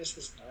 this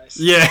is nice.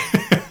 Yeah.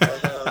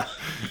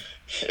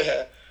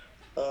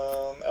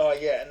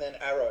 Yeah. And then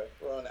Arrow.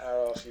 We're on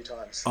Arrow a few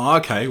times. Oh,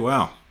 okay,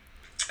 wow.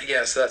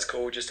 Yeah, so that's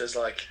cool. Just as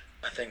like,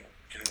 I think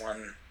in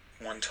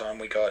one time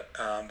we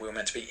were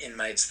meant to be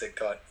inmates that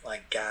got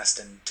like gassed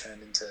and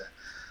turned into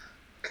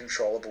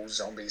controllable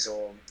zombies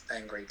or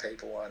angry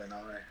people, I don't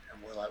know,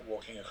 and we're like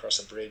walking across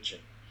a bridge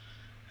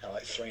at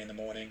like 3 a.m.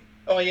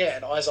 Oh yeah,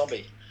 and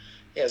iZombie.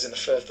 Yeah, it was in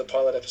the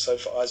pilot episode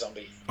for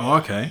iZombie. Oh,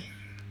 okay.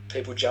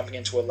 People jumping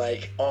into a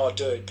lake. Oh,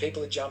 dude,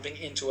 people are jumping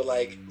into a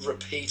lake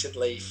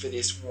repeatedly for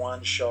this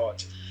one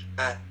shot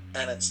and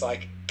it's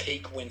like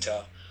peak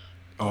winter.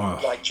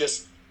 Oh. Like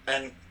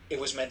and it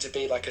was meant to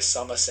be like a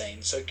summer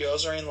scene. So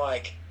girls are in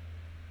like,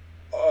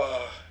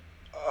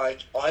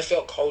 I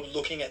felt cold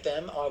looking at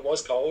them. I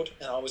was cold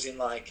and I was in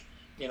like,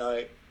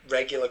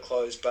 regular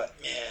clothes, but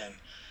man,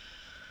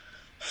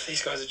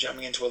 these guys are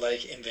jumping into a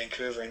lake in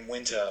Vancouver in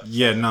winter.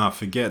 Yeah, nah,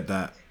 forget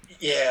that.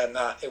 Yeah,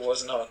 nah, it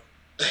was not.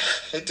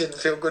 It didn't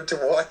feel good to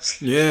watch.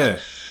 Yeah.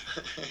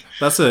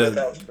 That's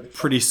a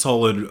pretty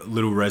solid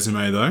little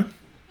resume though.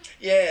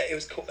 Yeah, it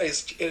was cool.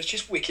 It was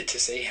just wicked to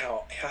see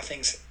how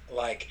things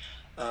like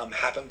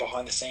happen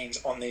behind the scenes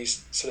on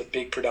these sort of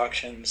big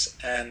productions.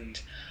 And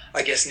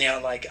I guess now,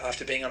 like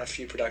after being on a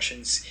few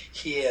productions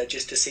here,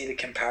 just to see the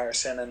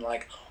comparison and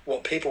like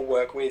what people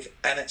work with,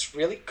 and it's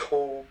really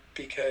cool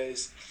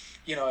because,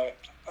 you know,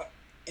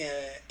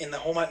 in the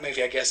Hallmark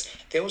movie, I guess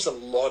there was a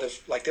lot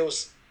of like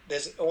there's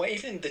or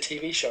even the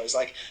TV shows,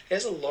 like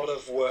there's a lot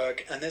of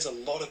work and there's a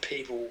lot of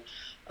people,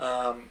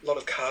 a lot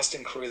of cast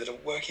and crew that are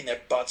working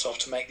their butts off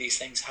to make these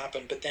things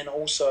happen. But then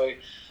also,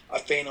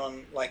 I've been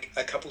on like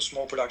a couple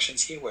small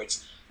productions here where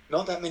it's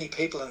not that many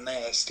people in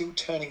there still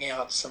turning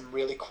out some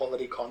really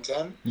quality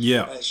content.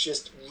 Yeah. And it's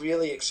just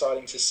really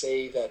exciting to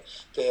see that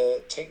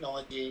the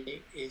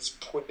technology is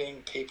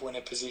putting people in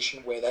a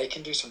position where they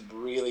can do some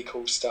really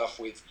cool stuff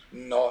with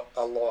not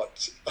a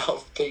lot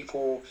of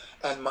people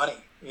and money,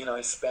 you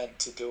know, spent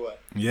to do it.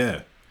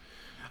 Yeah.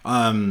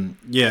 I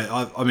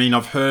mean,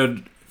 I've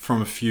heard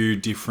from a few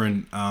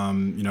different,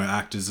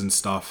 actors and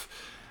stuff,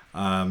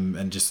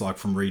 and just like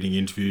from reading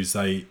interviews,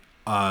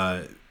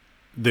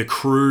 the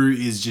crew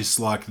is just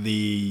like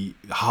the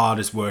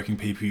hardest working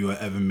people you will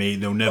ever meet.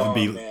 They'll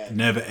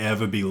never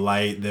ever be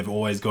late. They've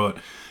always got,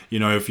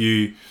 if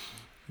you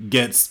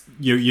get,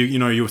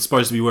 you're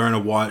supposed to be wearing a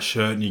white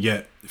shirt and you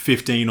get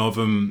 15 of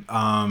them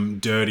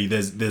dirty.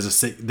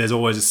 There's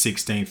always a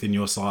 16th in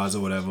your size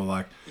or whatever.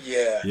 Like,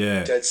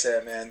 yeah, dead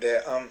set, man.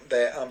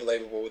 They're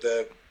unbelievable.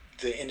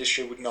 The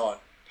industry would not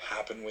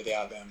happen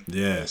without them.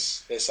 Yeah,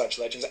 they're such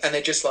legends, and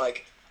they're just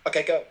like,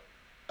 okay, go,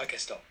 okay,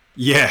 stop.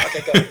 Yeah,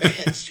 okay, go.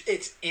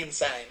 It's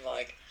insane.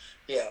 Like,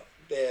 yeah,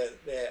 they're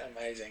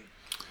amazing.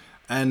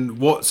 And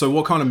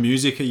what kind of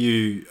music are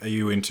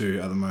you into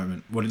at the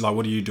moment? What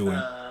are you doing?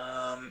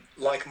 I'm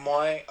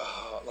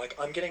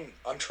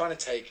trying to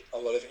take a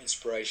lot of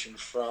inspiration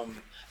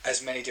from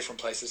as many different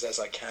places as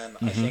I can.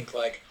 Mm-hmm. I think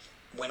like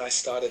when I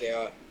started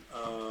out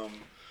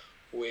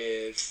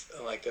with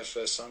like the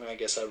first song I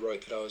guess I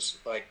wrote that I was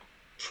like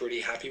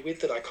pretty happy with,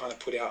 that I kind of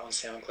put out on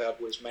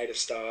SoundCloud, was Made of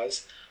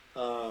Stars.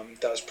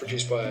 That was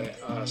produced by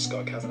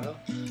Scott Kavanagh.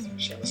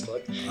 Shameless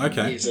plug.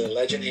 Okay. He's a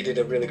legend. He did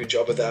a really good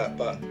job of that.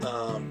 But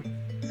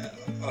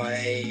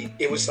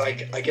it was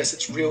like, I guess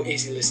it's real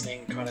easy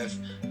listening, kind of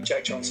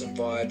Jack Johnson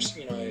vibes.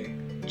 You know,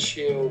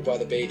 chill by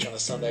the beach on a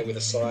Sunday with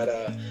a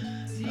cider,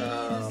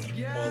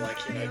 or like,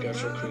 you know, go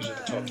for a cruise with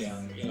the top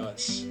down. You know,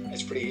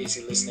 it's pretty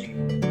easy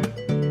listening.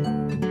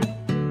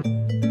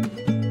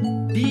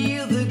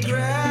 Feel the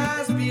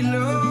grass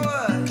below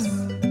us.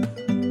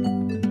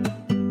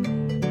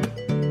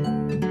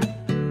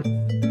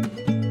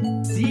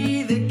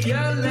 See the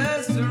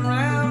colors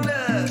around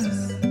us.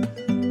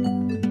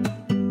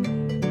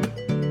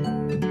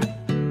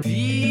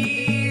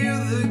 Feel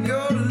the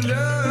golden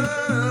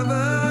love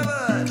of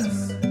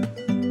us.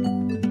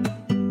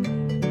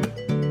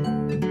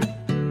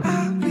 I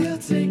will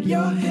take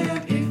your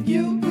hand if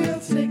you will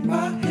take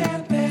my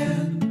hand,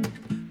 and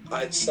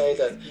I'd say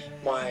that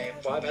my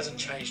vibe hasn't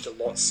changed a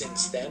lot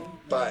since then,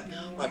 but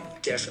I'm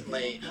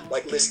definitely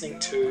like listening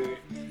to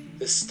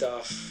the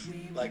stuff,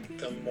 like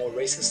the more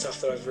recent stuff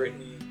that I've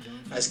written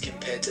as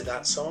compared to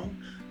that song.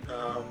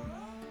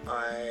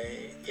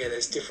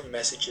 There's different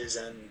messages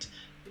and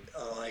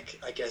I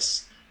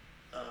guess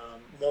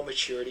more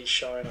maturity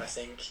shown, I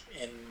think,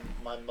 in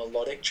my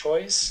melodic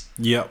choice.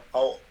 Yep.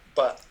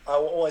 But I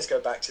will always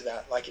go back to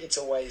that. Like it's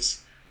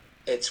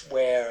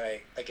where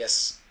I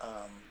guess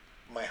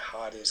my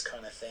heart is,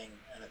 kind of thing,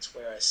 and it's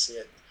where I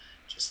sit,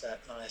 just that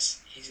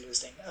nice easy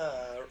listening,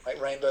 like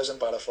rainbows and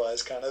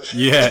butterflies kind of,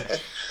 yeah,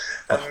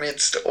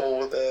 amidst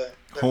all the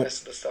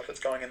rest of the stuff that's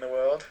going in the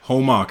world.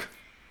 Hallmark.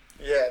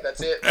 Yeah,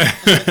 that's it.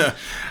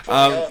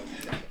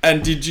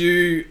 And did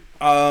you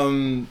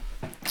do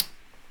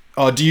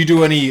you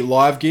do any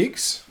live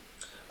gigs?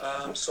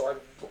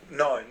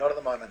 No, not at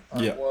the moment.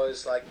 Yeah. I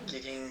was like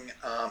gigging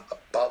a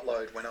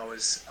buttload when I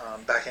was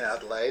back in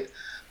Adelaide,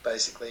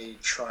 basically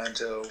trying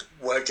to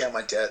work down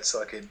my debt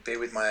so I could be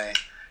with my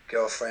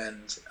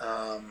girlfriend.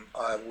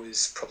 I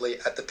was probably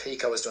at the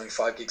peak. I was doing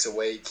 5 gigs a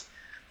week,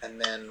 and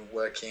then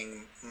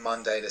working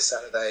Monday to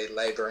Saturday,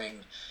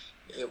 labouring.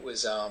 It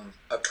was a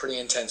pretty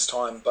intense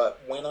time.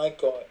 But when I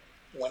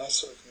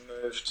sort of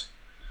moved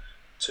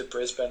to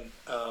Brisbane,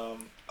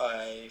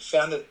 I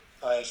found a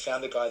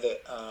guy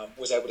that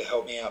was able to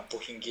help me out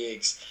booking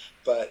gigs.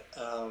 But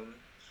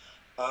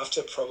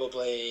after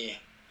probably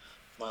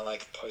my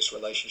like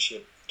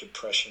post-relationship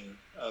depression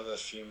of a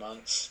few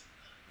months,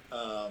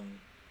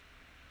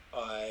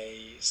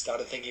 I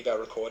started thinking about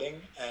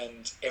recording,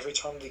 and every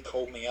time they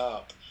called me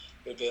up,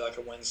 it would be like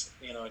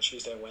a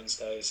Tuesday,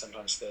 Wednesday,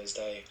 sometimes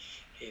Thursday.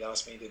 He'd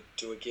ask me to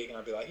do a gig, and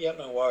I'd be like, "Yep,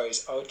 no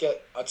worries."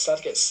 I'd start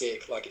to get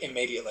sick like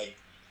immediately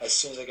as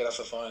soon as I get off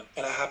the phone,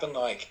 and it happened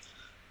like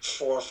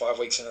 4 or 5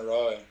 weeks in a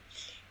row.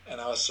 And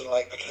I was sort of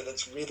like, okay,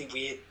 that's really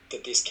weird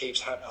that this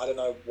keeps happening. I don't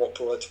know what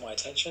brought it to my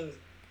attention,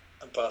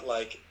 but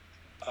like,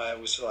 I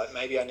was sort of like,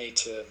 maybe I need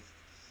to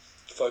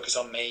focus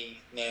on me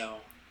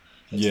now.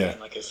 It's been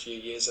like a few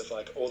years of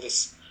like all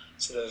this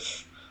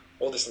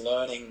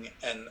learning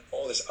and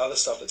all this other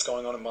stuff that's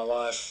going on in my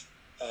life,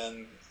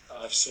 and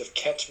I've sort of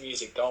kept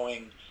music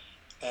going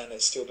and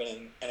it's still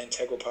been an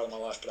integral part of my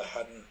life, but I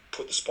hadn't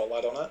put the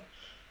spotlight on it.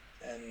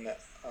 And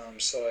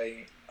so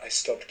I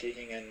stopped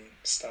gigging and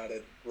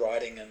started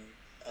writing and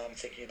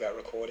thinking about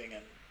recording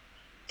and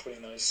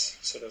putting those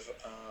sort of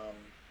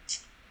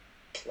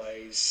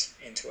plays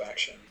into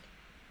action.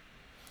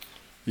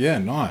 Yeah,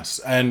 nice.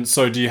 And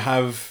so do you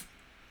have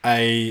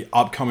a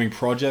upcoming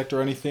project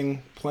or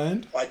anything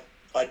planned?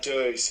 I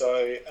do.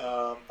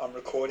 So I'm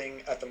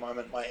recording at the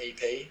moment my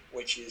EP,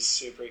 which is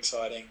super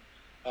exciting.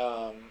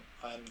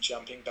 I'm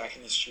jumping back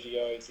in the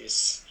studio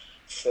this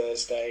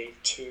Thursday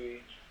to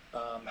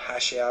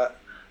hash out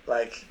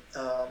like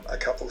a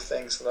couple of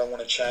things that I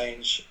want to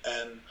change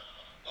and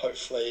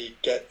hopefully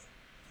get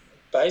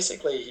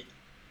basically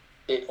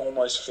it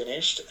almost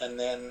finished, and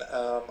then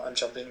I'm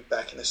jumping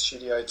back in the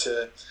studio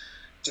to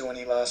do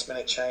any last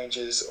minute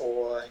changes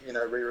or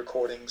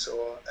re-recordings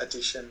or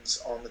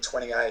additions on the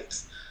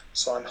 28th.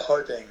 So I'm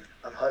hoping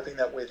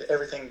that with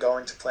everything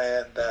going to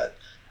plan that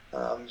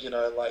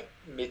like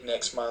mid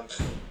next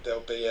month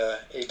there'll be a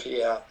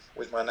EP out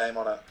with my name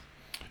on it.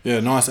 Yeah,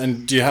 nice.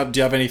 And do you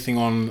have anything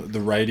on the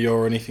radio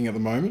or anything at the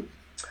moment?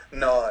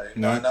 No,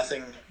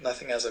 nothing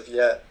as of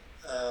yet.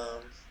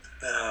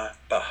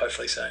 But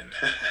hopefully soon.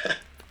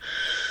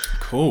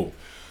 Cool.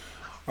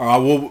 All right.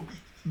 Well,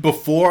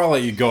 before I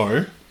let you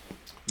go,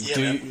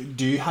 yeah,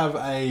 do you have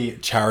a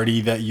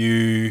charity that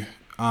you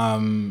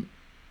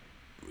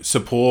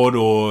support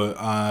or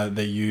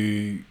that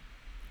you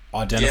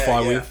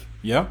identify with?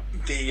 Yeah.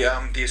 The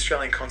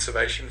Australian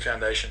Conservation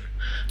Foundation,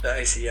 the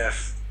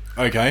ACF.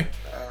 Okay.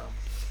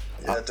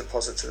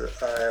 Deposit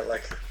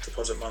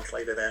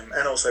monthly to them,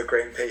 and also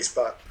Greenpeace.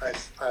 But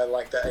I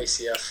like the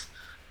ACF.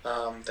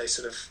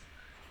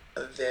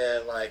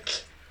 They're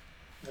like,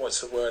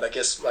 what's the word? I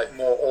guess like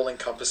more all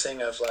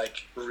encompassing of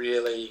like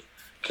really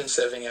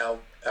conserving our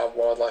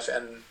wildlife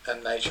and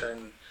nature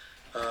and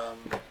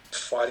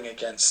fighting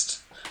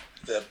against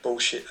the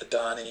bullshit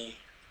Adani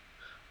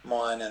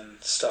mine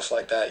and stuff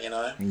like that.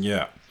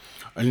 Yeah.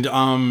 And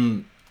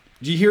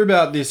do you hear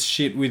about this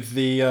shit with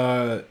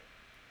the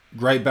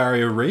Great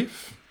Barrier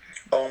Reef?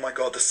 Oh my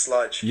god, the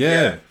sludge.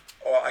 Yeah.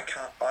 Oh, I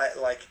can't.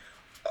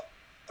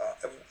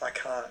 I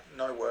can't.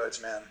 No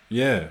words, man.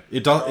 Yeah.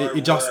 It does.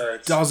 It just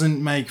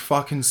doesn't make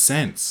fucking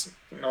sense.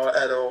 Not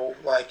at all.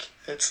 Like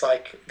it's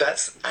like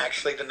that's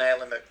actually the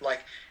nail in the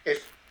like.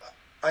 If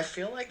I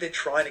feel like they're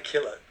trying to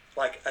kill it.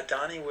 Like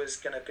Adani was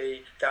going to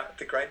be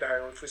the Great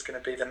Barrier Reef was going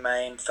to be the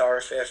main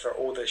thoroughfare for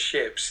all the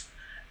ships,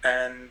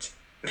 and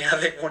now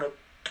they want to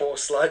pour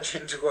sludge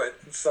into it.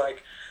 It's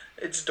like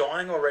it's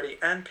dying already,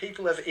 and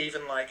people have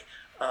even like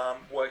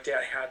worked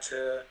out how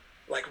to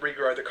like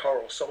regrow the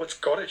coral, so it's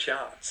got a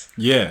chance.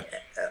 Yeah.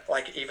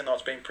 Like even though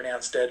it's been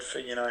pronounced dead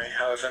for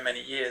however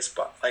many years,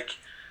 but like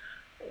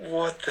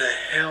what the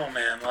hell,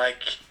 man?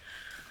 Like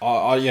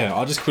I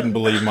just couldn't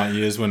believe my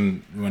ears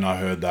when I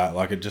heard that.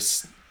 Like it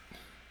just.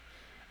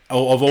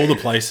 Of all the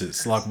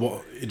places, like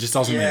what? It just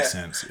doesn't make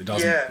sense. It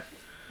doesn't. Yeah.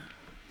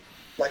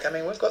 Like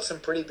we've got some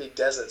pretty big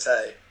deserts,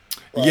 hey.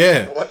 Like,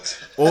 yeah.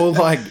 What? Or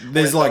like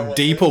there's like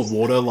deeper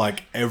water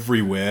like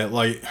everywhere.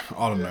 Like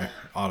I don't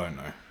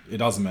know. It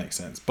doesn't make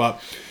sense. But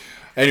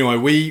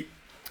anyway,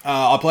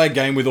 I play a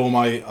game with all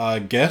my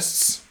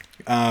guests.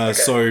 Okay.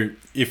 So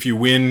if you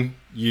win,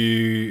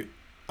 you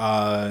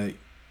get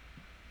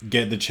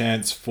the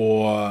chance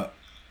for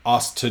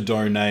us to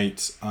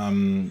donate.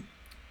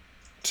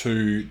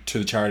 To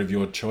the charity of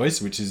your choice,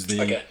 which is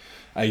the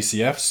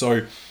ACF.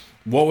 So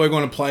what we're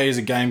going to play is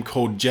a game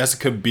called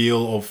Jessica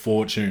Biel of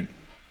Fortune.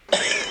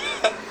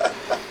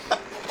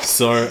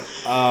 So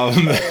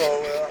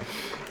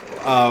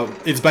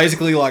it's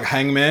basically like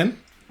Hangman.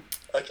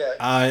 Okay.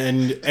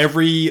 And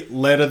every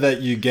letter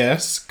that you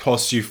guess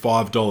costs you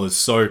 $5.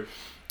 So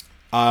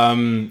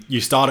you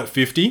start at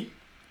 50.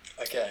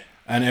 Okay.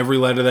 And every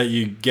letter that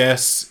you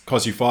guess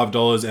costs you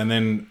 $5, and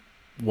then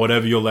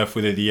whatever you're left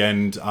with at the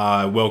end,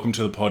 Welcome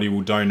to the Potty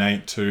will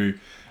donate to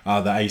the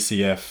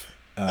ACF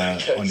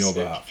on your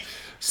behalf.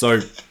 So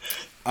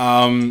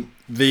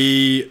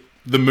the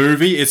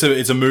movie, it's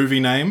a movie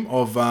name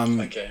of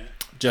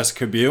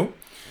Jessica Biel.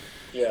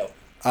 Yeah.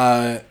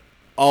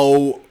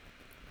 I'll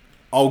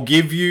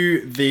give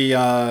you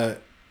the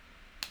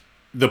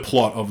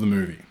plot of the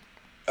movie.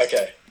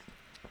 Okay.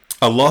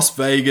 A Las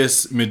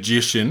Vegas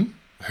magician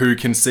who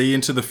can see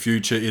into the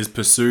future is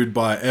pursued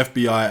by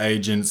FBI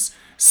agents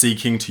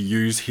seeking to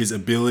use his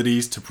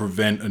abilities to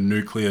prevent a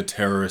nuclear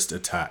terrorist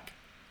attack.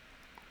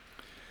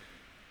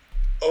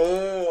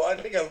 Oh, I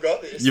think I've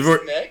got this.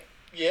 Next?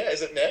 Yeah,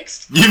 is it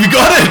next? You've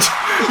got it!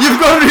 You've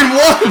got it in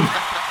one!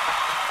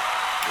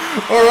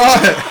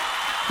 Alright.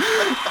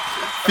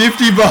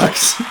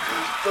 $50.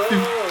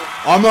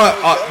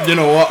 You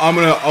know what?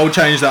 I'll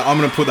change that. I'm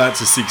gonna put that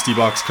to $60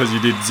 because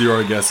you did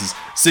 0 guesses.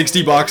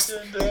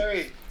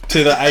 $60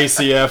 to the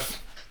ACF.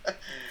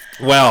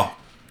 Wow.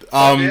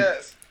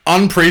 Yes.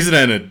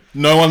 Unprecedented.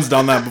 No one's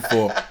done that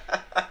before.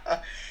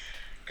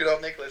 Good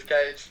old Nicolas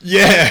Cage.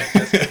 Yeah.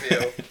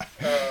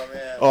 Oh,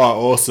 man. Alright,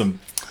 awesome.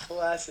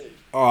 Classic.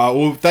 Alright,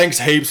 well, thanks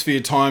heaps for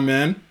your time,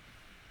 man.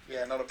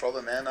 Yeah, not a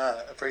problem, man.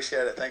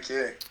 Appreciate it. Thank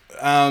you.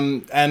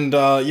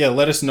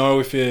 Let us know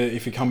if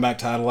you come back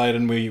to Adelaide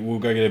and we'll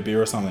go get a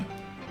beer or something.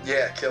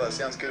 Yeah, killer.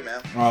 Sounds good,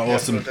 man. All right, Yeah,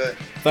 awesome. will do.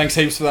 Thanks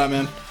heaps for that,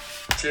 man.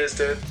 Cheers,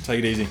 dude.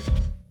 Take it easy.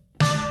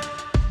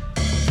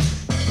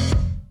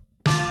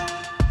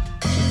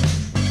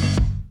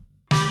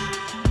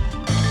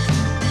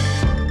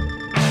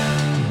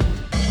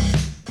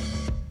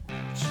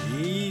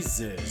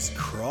 Jesus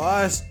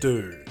Christ,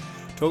 dude.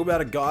 Talk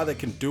about a guy that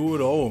can do it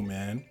all,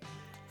 man.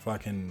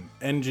 Fucking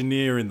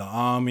engineer in the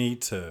army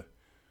to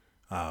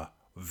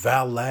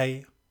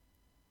valet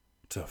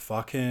to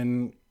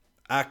fucking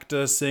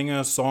actor,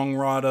 singer,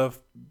 songwriter,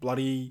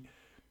 bloody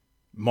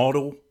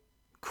model.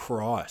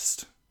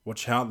 Christ.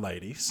 Watch out,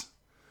 ladies.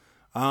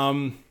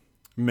 Man.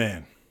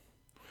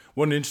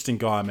 What an interesting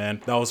guy,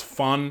 man. That was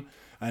fun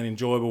and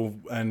enjoyable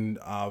and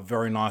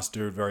very nice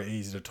dude. Very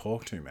easy to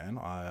talk to, man.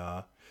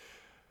 I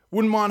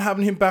wouldn't mind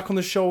having him back on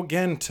the show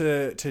again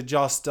to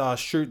just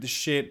shoot the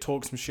shit,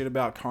 talk some shit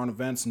about current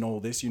events and all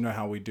this. You know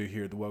how we do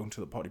here at the Welcome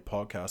to the Potty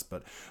podcast.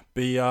 But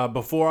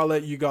before I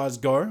let you guys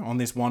go on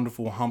this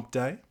wonderful hump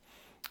day,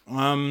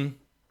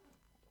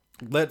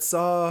 let's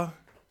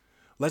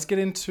get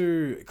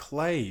into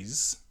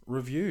Clay's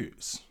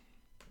reviews.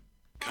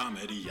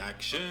 Comedy,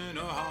 action,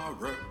 or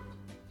horror?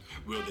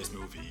 Will this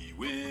movie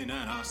win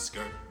an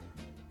Oscar?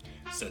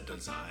 Set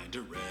design,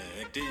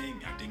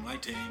 directing, acting,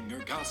 lighting, or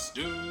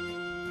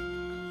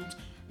costumes.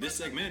 This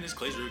segment is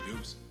Clay's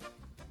reviews.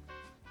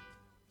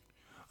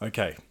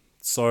 Okay,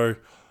 so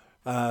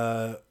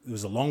it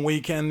was a long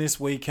weekend this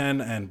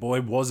weekend, and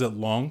boy was it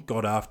long.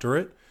 Got after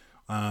it.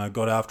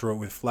 Got after it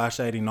with Flash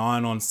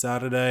 89 on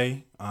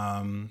Saturday.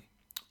 I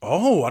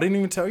didn't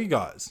even tell you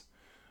guys.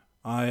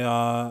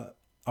 I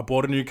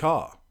bought a new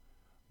car.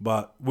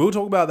 But we'll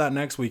talk about that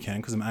next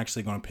weekend because I'm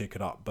actually going to pick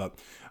it up. But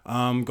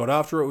got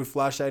after it with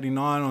Flash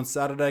 89 on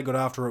Saturday. Got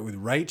after it with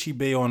Rachie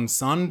B on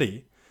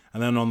Sunday.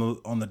 And then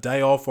on the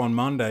day off on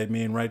Monday,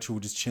 me and Rachel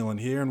were just chilling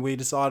here. And we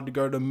decided to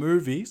go to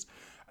movies.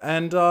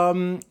 And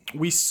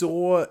we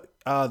saw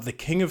The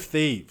King of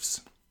Thieves.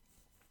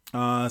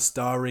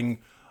 Starring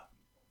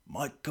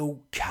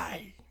Michael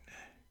Caine.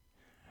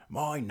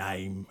 My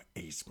name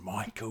is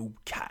Michael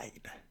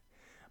Caine.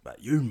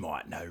 But you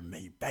might know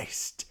me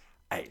best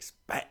as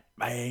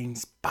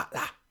Batman's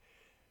butler.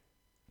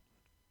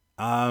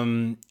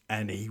 And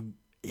he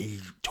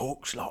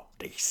talks like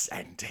this,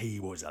 and he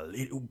was a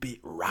little bit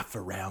rough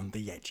around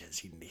the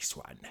edges in this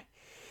one.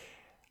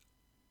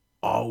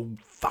 I'll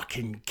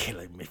fucking kill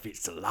him if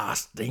it's the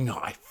last thing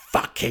I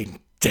fucking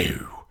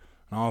do.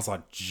 And I was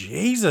like,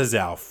 Jesus,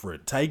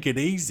 Alfred, take it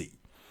easy.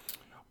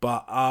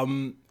 But,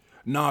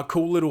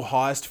 cool little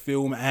heist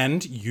film,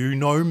 and you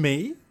know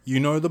me. You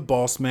know the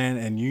boss man,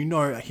 and you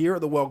know here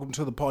at the Welcome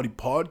to the Potty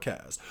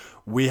podcast,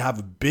 we have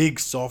a big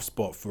soft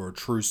spot for a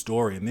true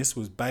story, and this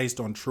was based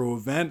on true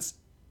events.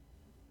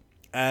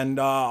 And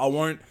I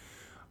won't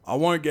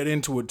get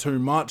into it too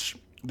much,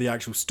 the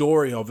actual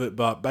story of it,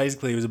 but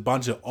basically it was a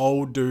bunch of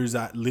old dudes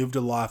that lived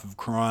a life of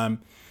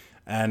crime,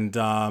 and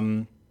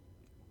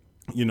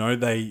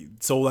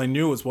it's all they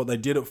knew. It's what they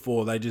did it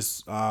for. They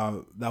just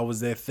that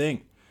was their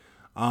thing.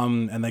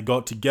 And they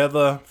got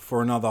together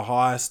for another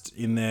heist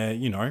in their,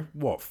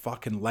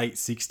 fucking late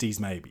 60s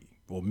maybe,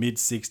 or mid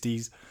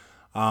 60s.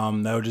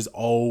 They were just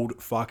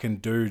old fucking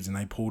dudes, and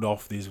they pulled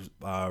off this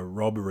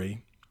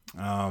robbery.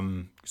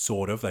 They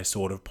sort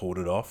of pulled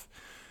it off.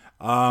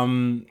 A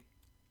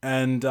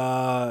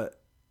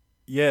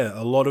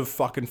lot of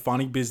fucking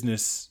funny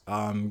business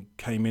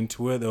came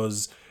into it. There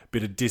was a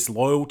bit of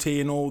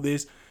disloyalty in all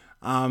this.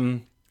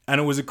 And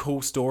it was a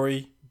cool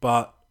story,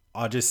 but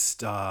I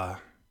just...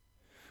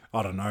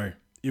 I don't know.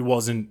 It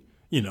wasn't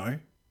the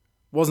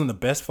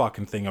best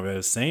fucking thing I've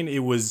ever seen.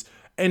 It was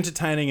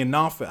entertaining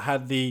enough. It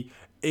had the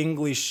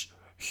English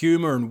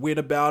humor and wit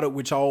about it,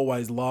 which I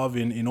always love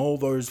in all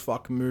those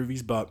fucking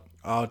movies. But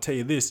I'll tell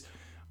you this,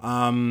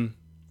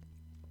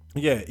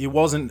 it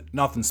wasn't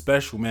nothing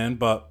special, man.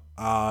 But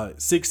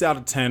 6 out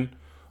of 10.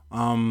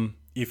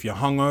 If you're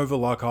hungover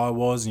like I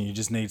was and you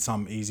just need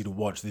something easy to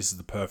watch, this is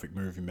the perfect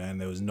movie, man.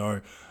 There was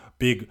no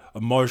big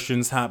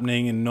emotions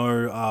happening and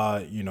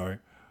no,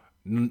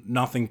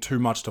 nothing too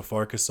much to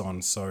focus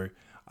on. So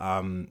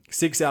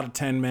 6 out of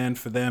 10, man,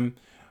 for them.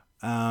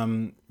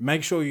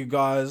 Make sure you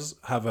guys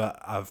have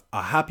a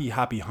happy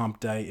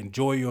hump day.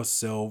 Enjoy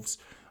yourselves.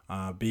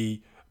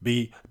 Be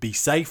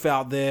safe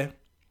out there,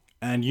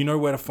 and you know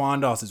where to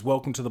find us. It's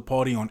Welcome to the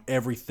Potty on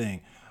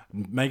everything.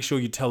 Make sure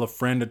you tell a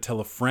friend to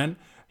tell a friend.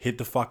 Hit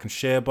the fucking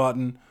share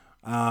button.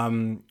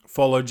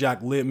 Follow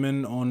Jack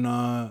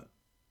Littman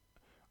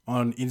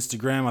on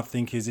Instagram. I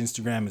think his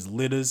Instagram is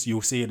Litters.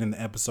 You'll see it in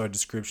the episode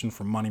description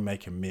from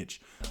Moneymaker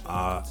Mitch.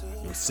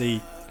 You'll see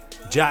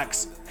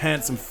Jack's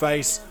handsome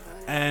face,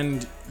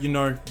 and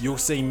you'll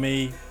see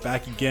me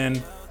back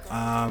again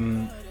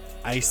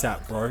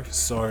ASAP, bro.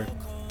 So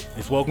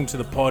it's Welcome to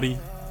the Potty.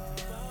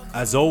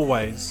 As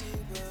always,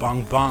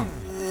 bung bung.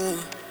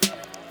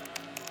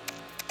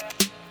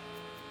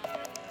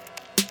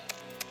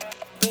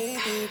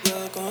 Baby,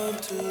 welcome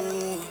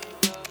to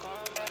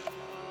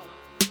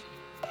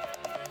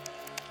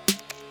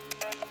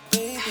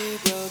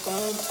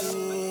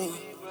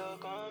too.